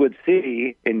 you would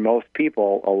see in most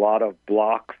people a lot of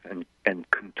blocks and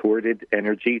contorted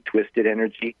energy, twisted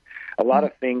energy, a lot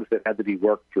of things that had to be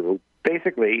worked through,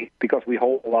 basically because we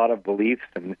hold a lot of beliefs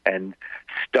and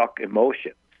stuck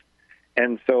emotions.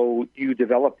 And so you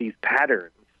develop these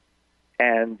patterns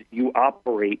and you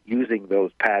operate using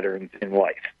those patterns in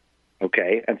life,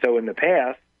 okay? And so in the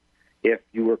past, if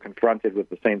you were confronted with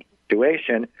the same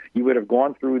situation, you would have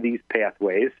gone through these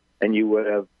pathways and you would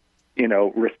have,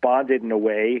 responded in a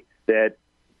way that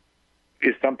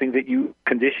is something that you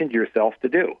conditioned yourself to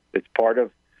do. It's part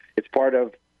of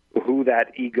who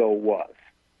that ego was,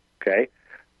 okay?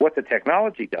 What the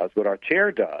technology does, what our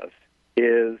chair does,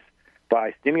 is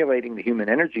by stimulating the human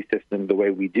energy system the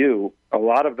way we do, a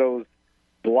lot of those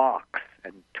blocks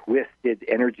and twisted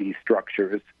energy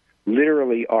structures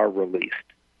literally are released.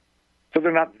 So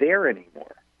they're not there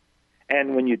anymore.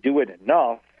 And when you do it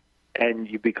enough and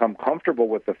you become comfortable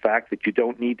with the fact that you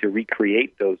don't need to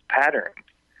recreate those patterns,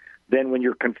 then when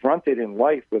you're confronted in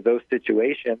life with those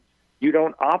situations, you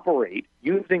don't operate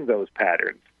using those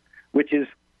patterns, which is,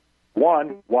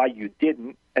 one, why you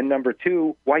didn't, and number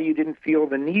two, why you didn't feel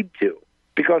the need to,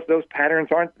 because those patterns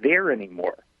aren't there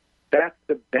anymore. That's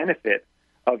the benefit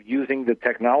of using the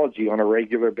technology on a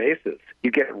regular basis.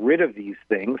 You get rid of these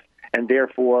things, and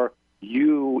therefore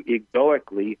you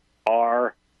egoically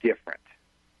are different.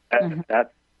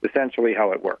 That's essentially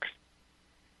how it works.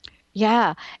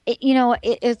 Yeah.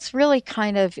 It's really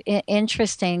kind of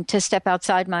interesting to step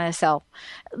outside myself.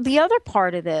 The other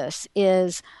part of this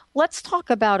is, let's talk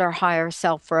about our higher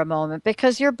self for a moment,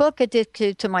 because your book,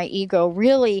 Addicted to My Ego,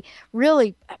 really,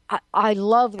 really, I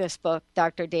love this book,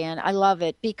 Dr. Dan. I love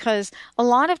it because a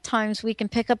lot of times we can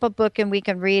pick up a book and we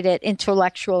can read it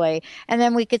intellectually, and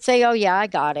then we could say, oh, yeah, I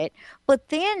got it. But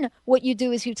then what you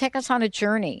do is you take us on a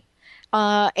journey.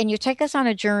 And you take us on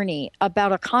a journey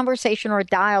about a conversation or a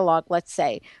dialogue, let's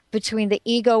say, between the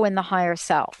ego and the higher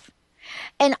self.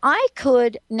 And I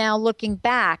could now, looking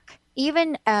back,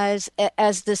 even as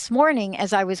this morning,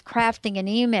 as I was crafting an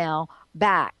email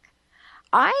back,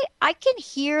 I can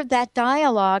hear that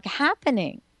dialogue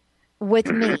happening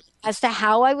with me as to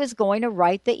how I was going to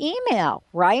write the email,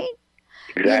 right?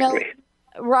 Exactly.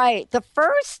 Right. The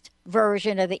first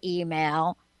version of the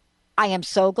email, I am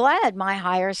so glad my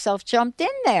higher self jumped in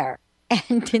there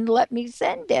and didn't let me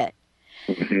send it.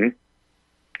 Mm-hmm.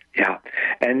 Yeah.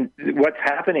 And what's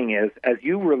happening is, as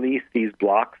you release these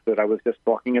blocks that I was just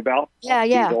talking about,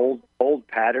 these old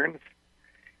patterns,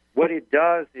 what it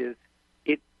does is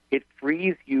it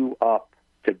frees you up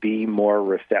to be more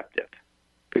receptive,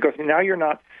 because now you're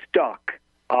not stuck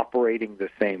operating the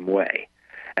same way.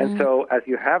 And so as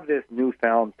you have this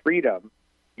newfound freedom,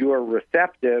 you are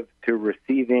receptive to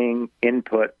receiving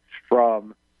input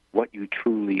from what you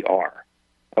truly are.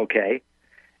 Okay?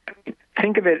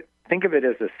 Think of it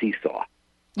as a seesaw.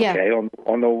 Yeah. Okay?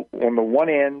 On the one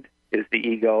end is the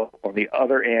ego, on the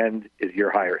other end is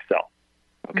your higher self.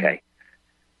 Okay?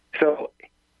 So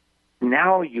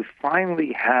now you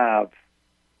finally have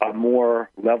a more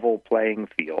level playing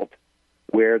field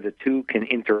where the two can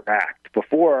interact.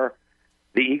 Before,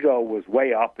 the ego was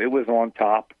way up, it was on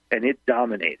top, and it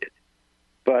dominated.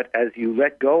 But as you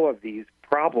let go of these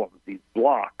problems, these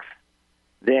blocks,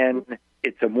 then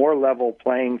it's a more level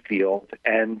playing field,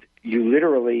 and you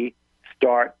literally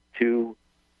start to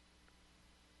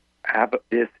have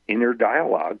this inner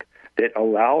dialogue that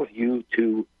allows you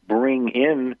to bring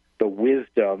in the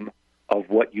wisdom of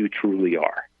what you truly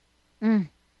are.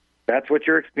 That's what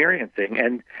you're experiencing.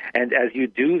 And as you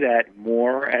do that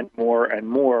more and more and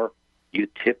more, you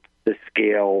tip the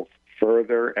scales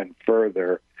further and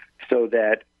further, so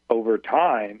that over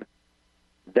time,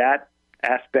 that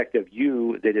aspect of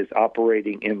you that is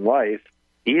operating in life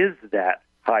is that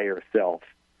higher self,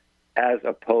 as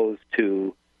opposed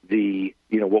to the,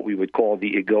 what we would call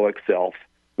the egoic self,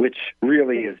 which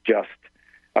really is just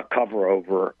a cover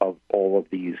over of all of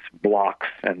these blocks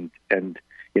and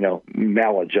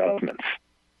maladjustments.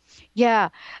 Yeah.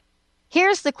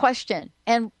 Here's the question.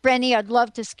 And Brenny, I'd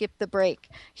love to skip the break.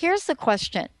 Here's the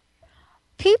question.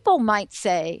 People might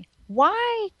say,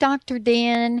 why, Dr.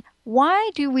 Dan,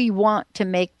 why do we want to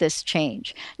make this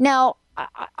change? Now,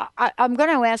 I'm going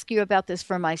to ask you about this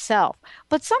for myself,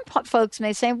 but some folks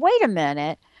may say, wait a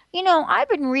minute, I've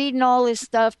been reading all this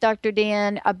stuff, Dr.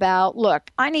 Dan, about,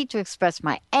 look, I need to express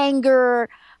my anger.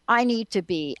 I need to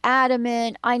be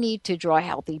adamant. I need to draw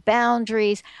healthy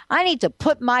boundaries. I need to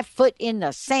put my foot in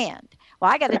the sand. Well,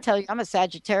 I got to tell you, I'm a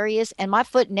Sagittarius, and my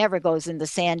foot never goes in the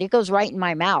sand. It goes right in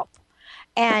my mouth.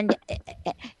 And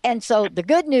so the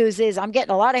good news is I'm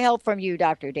getting a lot of help from you,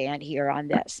 Dr. Dan, here on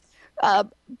this.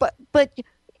 But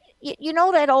you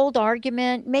know that old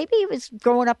argument? Maybe it was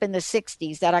growing up in the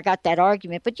 60s that I got that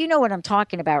argument, but you know what I'm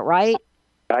talking about, right?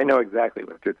 I know exactly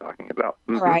what you're talking about.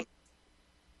 Mm-hmm. All right.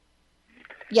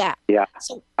 Yeah. Yeah.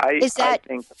 So I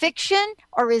think fiction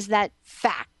or is that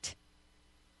fact?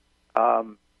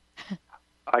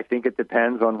 I think it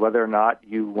depends on whether or not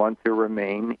you want to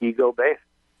remain ego-based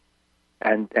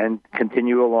and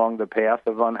continue along the path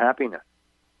of unhappiness.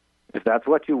 If that's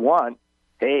what you want,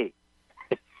 hey,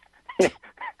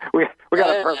 we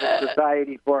got a perfect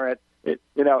society for it.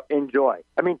 Enjoy.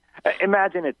 I mean,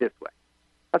 imagine it this way.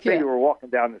 Let's say you were walking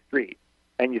down the street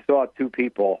and you saw two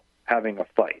people having a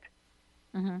fight.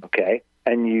 Mm-hmm. Okay,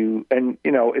 and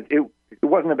it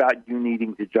wasn't about you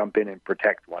needing to jump in and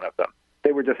protect one of them.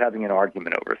 They were just having an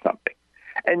argument over something,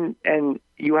 and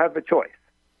you have a choice.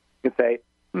 You can say,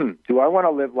 do I want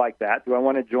to live like that? Do I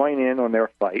want to join in on their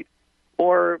fight?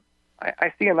 Or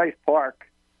I see a nice park,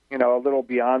 a little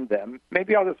beyond them.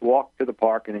 Maybe I'll just walk to the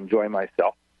park and enjoy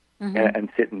myself and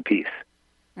sit in peace.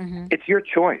 Mm-hmm. It's your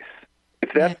choice.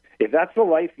 If that's the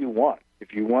life you want,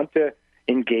 if you want to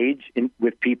engage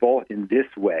with people in this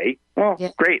way, well,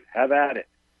 great, have at it.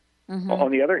 Mm-hmm.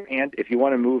 On the other hand, if you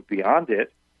want to move beyond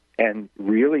it and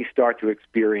really start to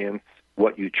experience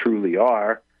what you truly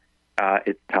are,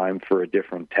 it's time for a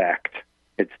different tact.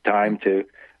 It's time to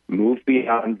move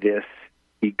beyond this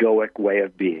egoic way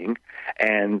of being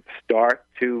and start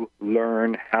to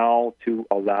learn how to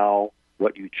allow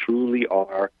what you truly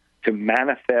are to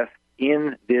manifest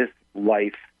in this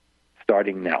life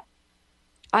starting now.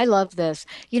 I love this.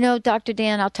 Dr.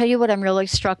 Dan, I'll tell you what I'm really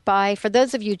struck by. For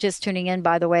those of you just tuning in,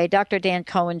 by the way, Dr. Dan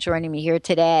Cohen joining me here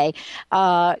today.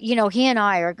 He and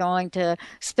I are going to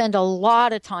spend a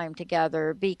lot of time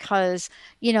together because,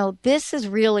 this is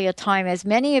really a time, as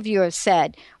many of you have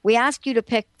said, we ask you to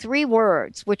pick 3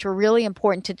 words which are really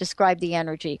important to describe the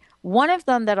energy. One of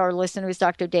them that our listeners,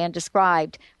 Dr. Dan,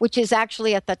 described, which is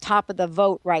actually at the top of the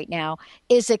vote right now,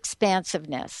 is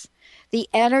expansiveness. The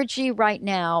energy right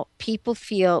now people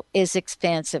feel is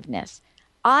expansiveness.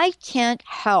 I can't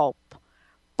help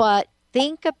but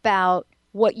think about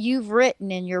what you've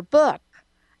written in your book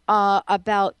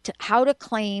about how to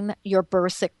claim your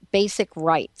basic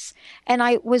rights. And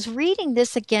I was reading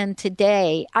this again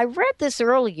today. I read this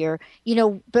earlier,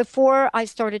 before I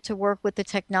started to work with the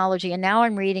technology, and now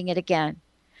I'm reading it again.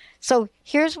 So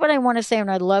here's what I want to say,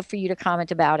 and I'd love for you to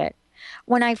comment about it.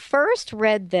 When I first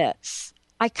read this,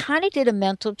 I kind of did a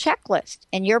mental checklist.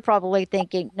 And you're probably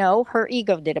thinking, no, her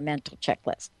ego did a mental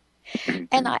checklist.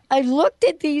 And I looked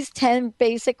at these 10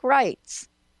 basic rights.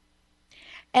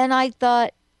 And I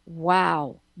thought,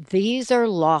 wow, these are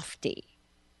lofty.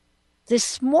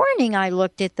 This morning I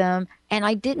looked at them and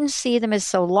I didn't see them as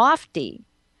so lofty.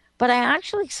 But I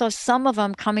actually saw some of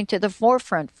them coming to the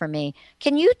forefront for me.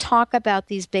 Can you talk about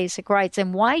these basic rights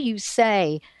and why you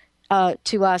say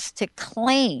to us to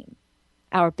claim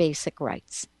our basic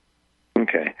rights?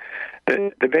 Okay.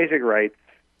 The basic rights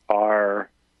are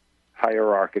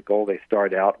hierarchical. They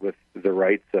start out with the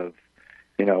rights of,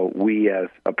 we as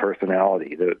a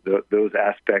personality, those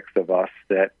aspects of us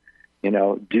that,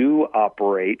 do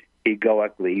operate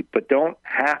egoically, but don't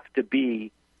have to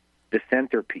be the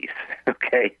centerpiece,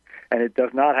 okay? And it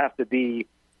does not have to be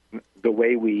the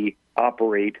way we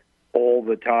operate all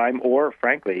the time, or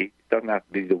frankly, it doesn't have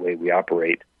to be the way we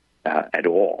operate at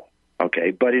all.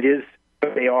 Okay, but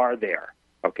they are there.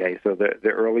 Okay, so the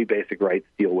early basic rights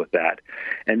deal with that.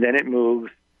 And then it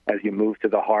moves, as you move to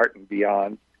the heart and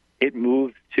beyond, it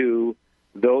moves to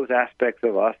those aspects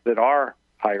of us that are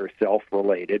higher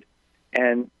self-related.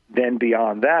 And then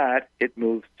beyond that, it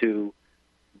moves to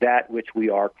that which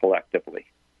we are collectively.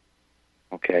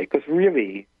 Okay, because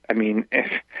really, I mean,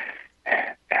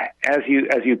 as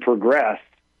you progress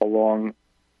along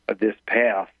this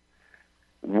path,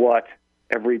 what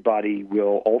everybody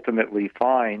will ultimately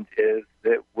find is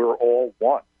that we're all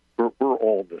one. We're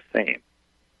all the same.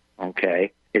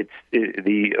 Okay? It's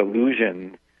the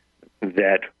illusion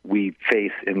that we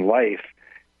face in life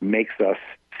makes us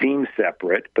seem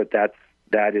separate, but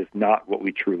that is not what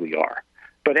we truly are.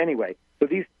 But anyway, so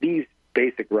these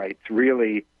basic rights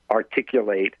really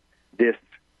articulate this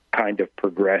kind of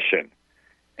progression.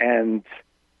 And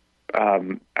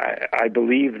I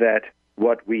believe that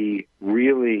what we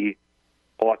really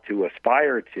ought to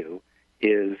aspire to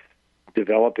is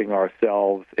developing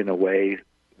ourselves in a way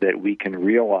that we can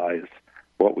realize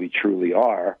what we truly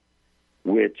are,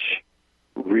 which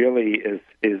really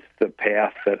is the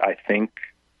path that I think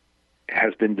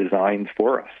has been designed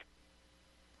for us.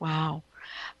 Wow.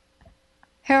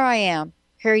 Here I am.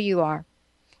 Here you are.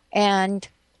 And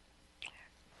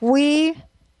we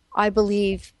I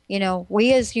believe,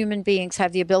 we as human beings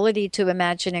have the ability to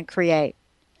imagine and create.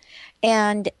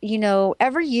 And,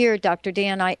 every year, Dr.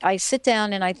 Dan, I sit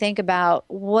down and I think about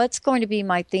what's going to be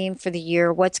my theme for the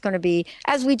year, what's going to be,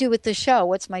 as we do with the show,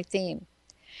 what's my theme?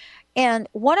 And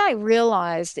what I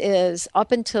realized is,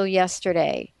 up until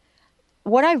yesterday,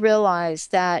 what I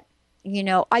realized that,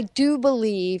 I do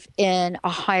believe in a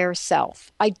higher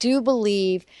self. I do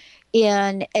believe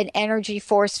in an energy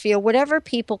force field, whatever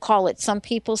people call it. Some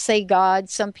people say God,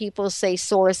 some people say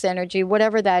source energy,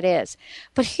 whatever that is.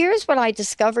 But here's what I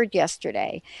discovered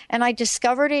yesterday. And I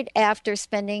discovered it after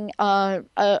spending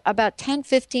about 10,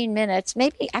 15 minutes,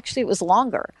 maybe actually it was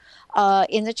longer,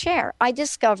 in the chair. I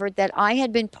discovered that I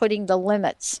had been putting the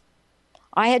limits.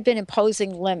 I had been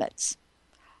imposing limits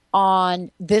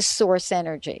on this source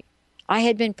energy. I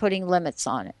had been putting limits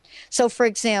on it. So, for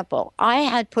example, I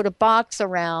had put a box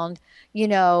around,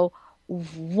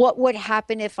 what would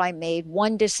happen if I made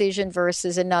one decision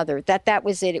versus another. That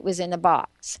was it. It was in a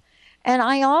box. And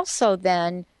I also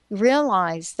then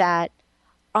realized that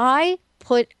I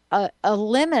put a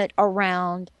limit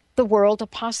around the world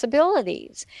of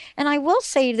possibilities. And I will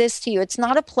say this to you, it's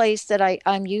not a place that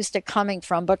I'm used to coming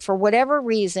from, but for whatever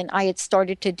reason, I had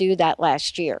started to do that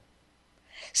last year.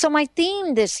 So my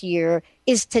theme this year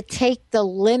is to take the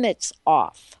limits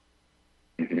off,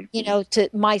 to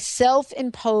my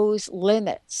self-imposed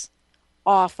limits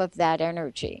off of that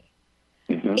energy.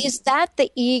 Mm-hmm. Is that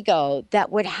the ego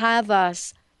that would have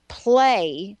us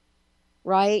play,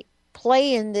 right?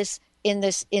 Play in this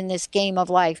game of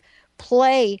life,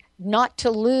 play not to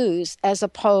lose as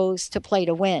opposed to play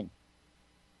to win.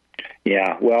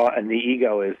 Yeah, well, and the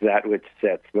ego is that which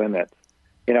sets limits.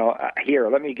 Here,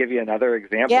 let me give you another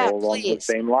example along the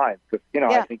same lines, because,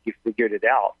 I think you figured it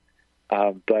out.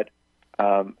 But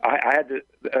I had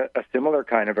a similar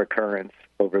kind of occurrence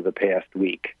over the past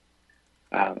week.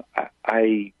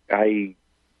 I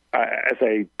as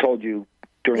I told you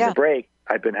during the break,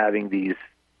 I've been having these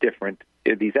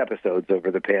episodes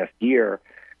over the past year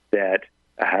that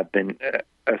have been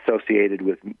associated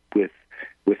with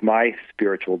my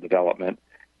spiritual development,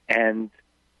 and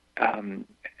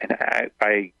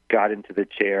I got into the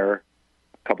chair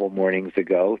a couple mornings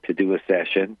ago to do a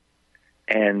session,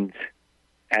 and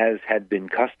as had been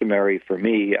customary for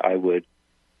me, I would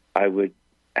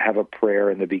have a prayer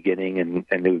in the beginning, and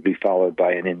it would be followed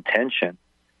by an intention,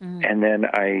 and then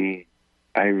I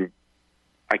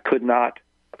could not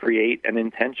create an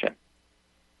intention,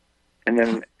 and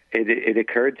then it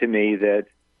occurred to me that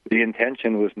the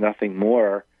intention was nothing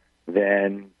more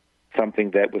than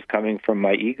something that was coming from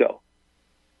my ego.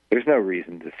 There's no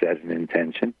reason to set an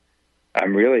intention.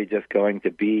 I'm really just going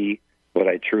to be what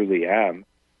I truly am.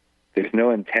 There's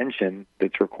no intention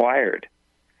that's required.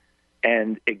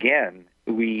 And again,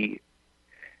 dealing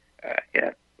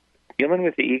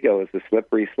with the ego is a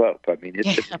slippery slope. I mean,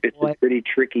 it's a pretty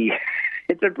tricky,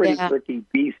 tricky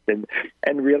beast. And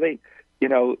really,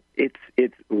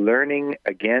 it's learning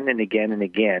again and again and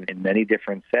again in many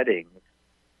different settings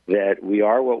that we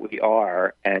are what we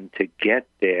are, and to get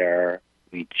there,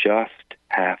 we just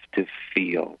have to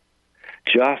feel.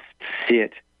 Just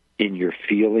sit in your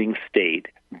feeling state.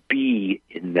 Be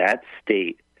in that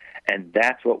state, and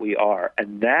that's what we are.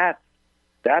 And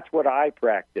that's what I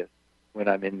practice when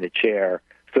I'm in the chair,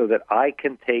 so that I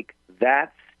can take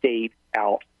that state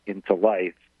out into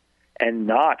life, and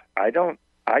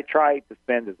I try to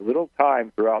spend as little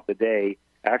time throughout the day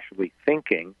actually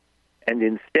thinking, and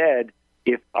instead,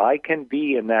 if I can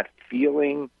be in that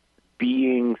feeling,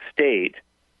 being state,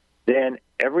 then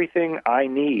everything I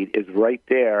need is right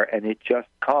there, and it just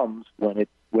comes when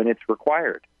it's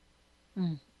required.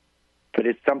 But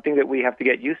it's something that we have to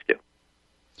get used to.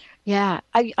 Yeah,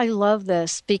 I love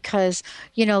this because,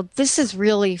 this is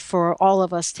really for all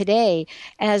of us today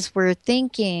as we're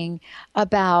thinking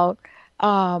about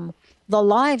the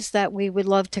lives that we would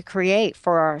love to create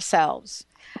for ourselves.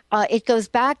 It goes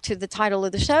back to the title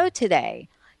of the show today,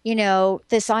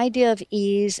 this idea of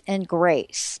ease and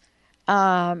grace,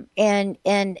 and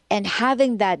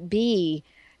having that be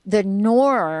the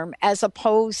norm as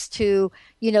opposed to,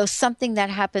 something that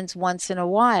happens once in a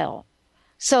while.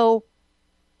 So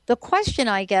the question,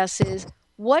 I guess, is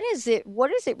what does it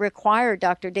require,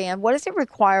 Dr. Dan? What does it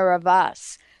require of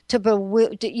us to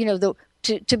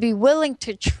be willing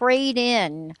to trade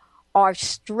in our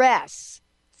stress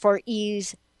for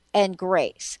ease and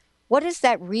grace? What does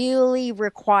that really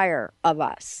require of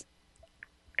us?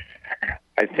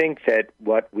 I think that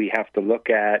what we have to look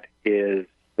at is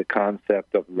the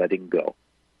concept of letting go.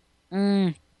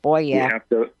 Boy, yeah.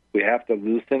 We have to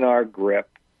loosen our grip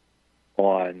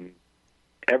on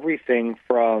everything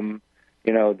from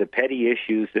the petty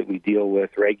issues that we deal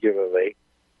with regularly,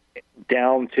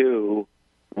 down to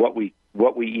what we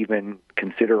even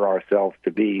consider ourselves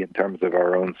to be in terms of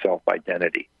our own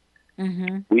self-identity.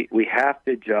 Mm-hmm. We have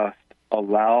to just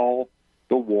allow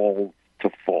the walls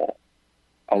to fall,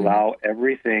 allow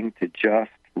everything to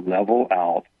just level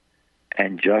out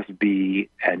and just be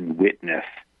and witness.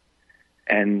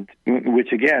 And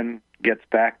which, again, gets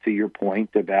back to your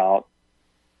point about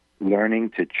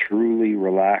learning to truly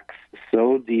relax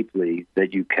so deeply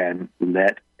that you can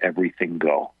let everything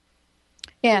go.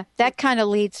 Yeah, that kind of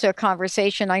leads to a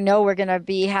conversation I know we're going to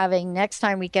be having next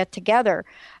time we get together.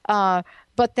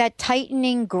 But that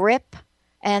tightening grip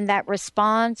and that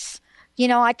response,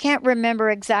 I can't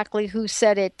remember exactly who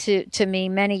said it to me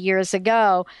many years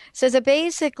ago, says that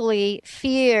basically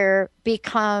fear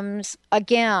becomes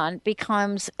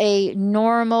a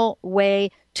normal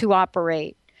way to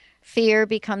operate. Fear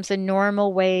becomes a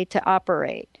normal way to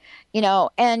operate.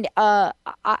 And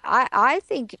I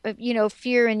think,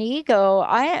 fear and ego,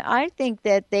 I think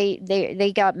that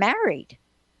they got married.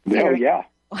 Oh, yeah.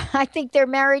 I think they're a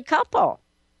married couple.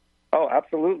 Oh,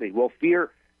 absolutely. Well,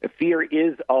 fear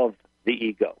is of the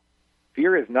ego.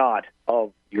 Fear is not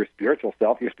of your spiritual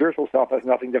self. Your spiritual self has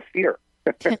nothing to fear.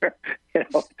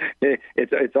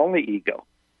 It's only ego.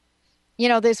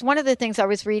 There's one of the things I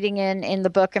was reading in the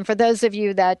book, and for those of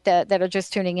you that are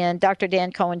just tuning in, Dr.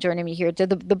 Dan Cohen joining me here.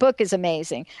 The book is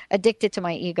amazing, Addicted to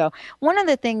My Ego. One of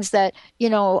the things that,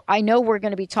 I know we're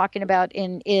going to be talking about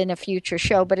in a future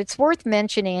show, but it's worth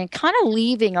mentioning and kind of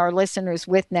leaving our listeners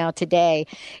with now today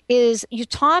is you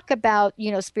talk about,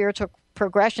 spiritual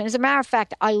progression. As a matter of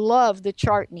fact, I love the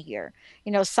chart in here,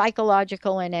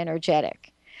 psychological and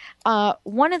energetic.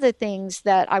 One of the things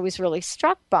that I was really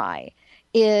struck by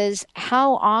is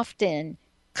how often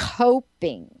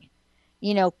coping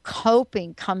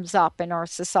comes up in our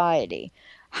society,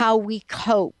 how we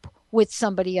cope with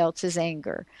somebody else's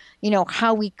anger,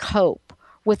 how we cope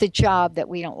with a job that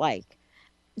we don't like.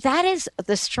 That is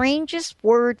the strangest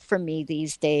word for me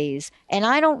these days. And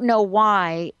I don't know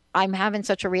why I'm having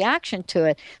such a reaction to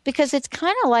it, because it's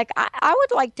kind of like, I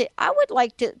would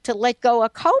like to let go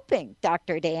of coping,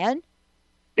 Dr. Dan.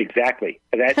 Exactly.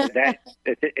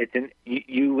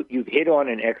 You've hit on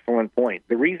an excellent point.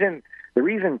 The reason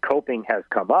coping has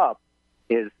come up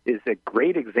is a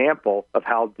great example of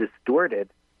how distorted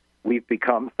we've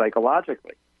become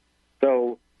psychologically.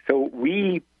 So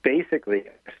we basically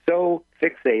are so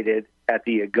fixated at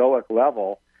the egoic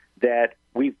level that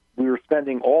we were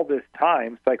spending all this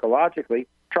time psychologically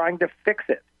trying to fix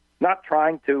it, not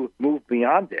trying to move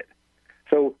beyond it.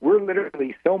 So we're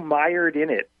literally so mired in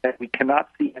it that we cannot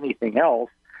see anything else,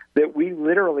 that we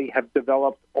literally have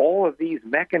developed all of these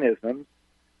mechanisms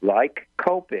like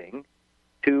coping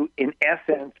to, in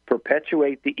essence,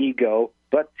 perpetuate the ego,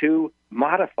 but to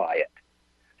modify it.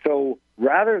 So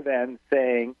rather than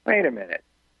saying, wait a minute,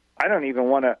 I don't even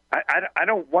want to, I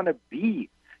don't want to be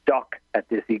stuck at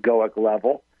this egoic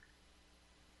level,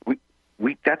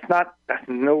 that's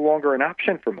no longer an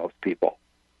option for most people.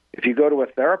 If you go to a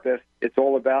therapist, it's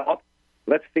all about,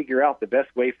 let's figure out the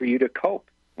best way for you to cope.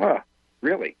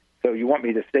 Really? So you want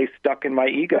me to stay stuck in my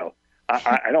ego?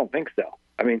 I don't think so.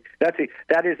 I mean, that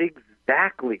is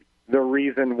exactly the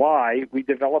reason why we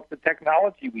developed the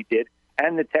technology we did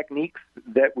and the techniques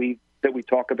that we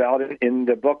talk about in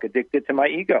the book, Addicted to My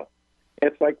Ego.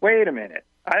 It's like, wait a minute.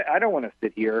 I don't want to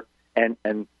sit here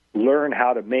and learn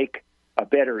how to make a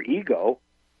better ego.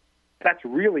 That's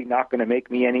really not going to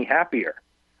make me any happier.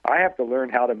 I have to learn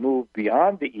how to move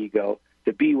beyond the ego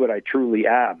to be what I truly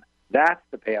am. That's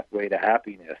the pathway to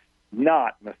happiness,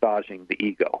 not massaging the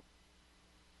ego.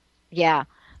 Yeah.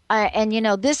 And,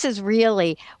 this is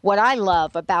really what I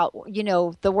love about,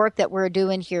 the work that we're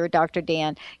doing here, Dr.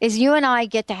 Dan, is you and I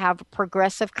get to have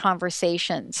progressive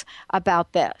conversations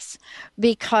about this.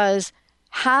 Because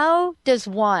how does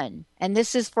one, and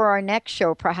this is for our next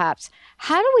show perhaps,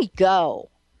 how do we go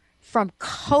from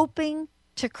coping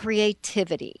to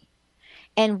creativity?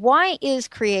 And why is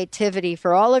creativity,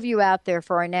 for all of you out there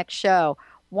for our next show,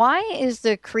 why is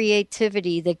the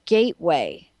creativity the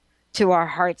gateway to our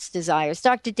heart's desires?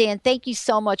 Dr. Dan, thank you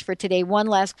so much for today. One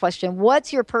last question.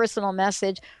 What's your personal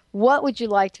message? What would you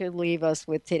like to leave us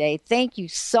with today? Thank you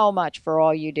so much for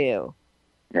all you do.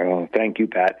 Oh, thank you,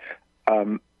 Pat.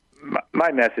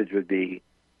 My message would be,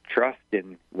 trust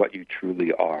in what you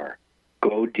truly are.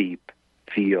 Go deep,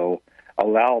 feel,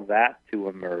 allow that to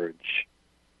emerge,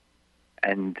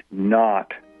 and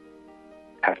not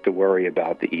have to worry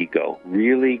about the ego.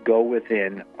 Really go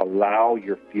within, allow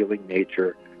your feeling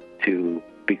nature to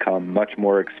become much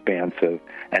more expansive,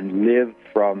 and live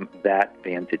from that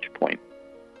vantage point.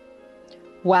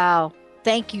 Wow.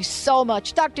 Thank you so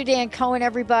much. Dr. Dan Cohen,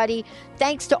 everybody.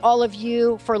 Thanks to all of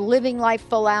you for living life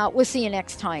full out. We'll see you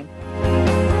next time.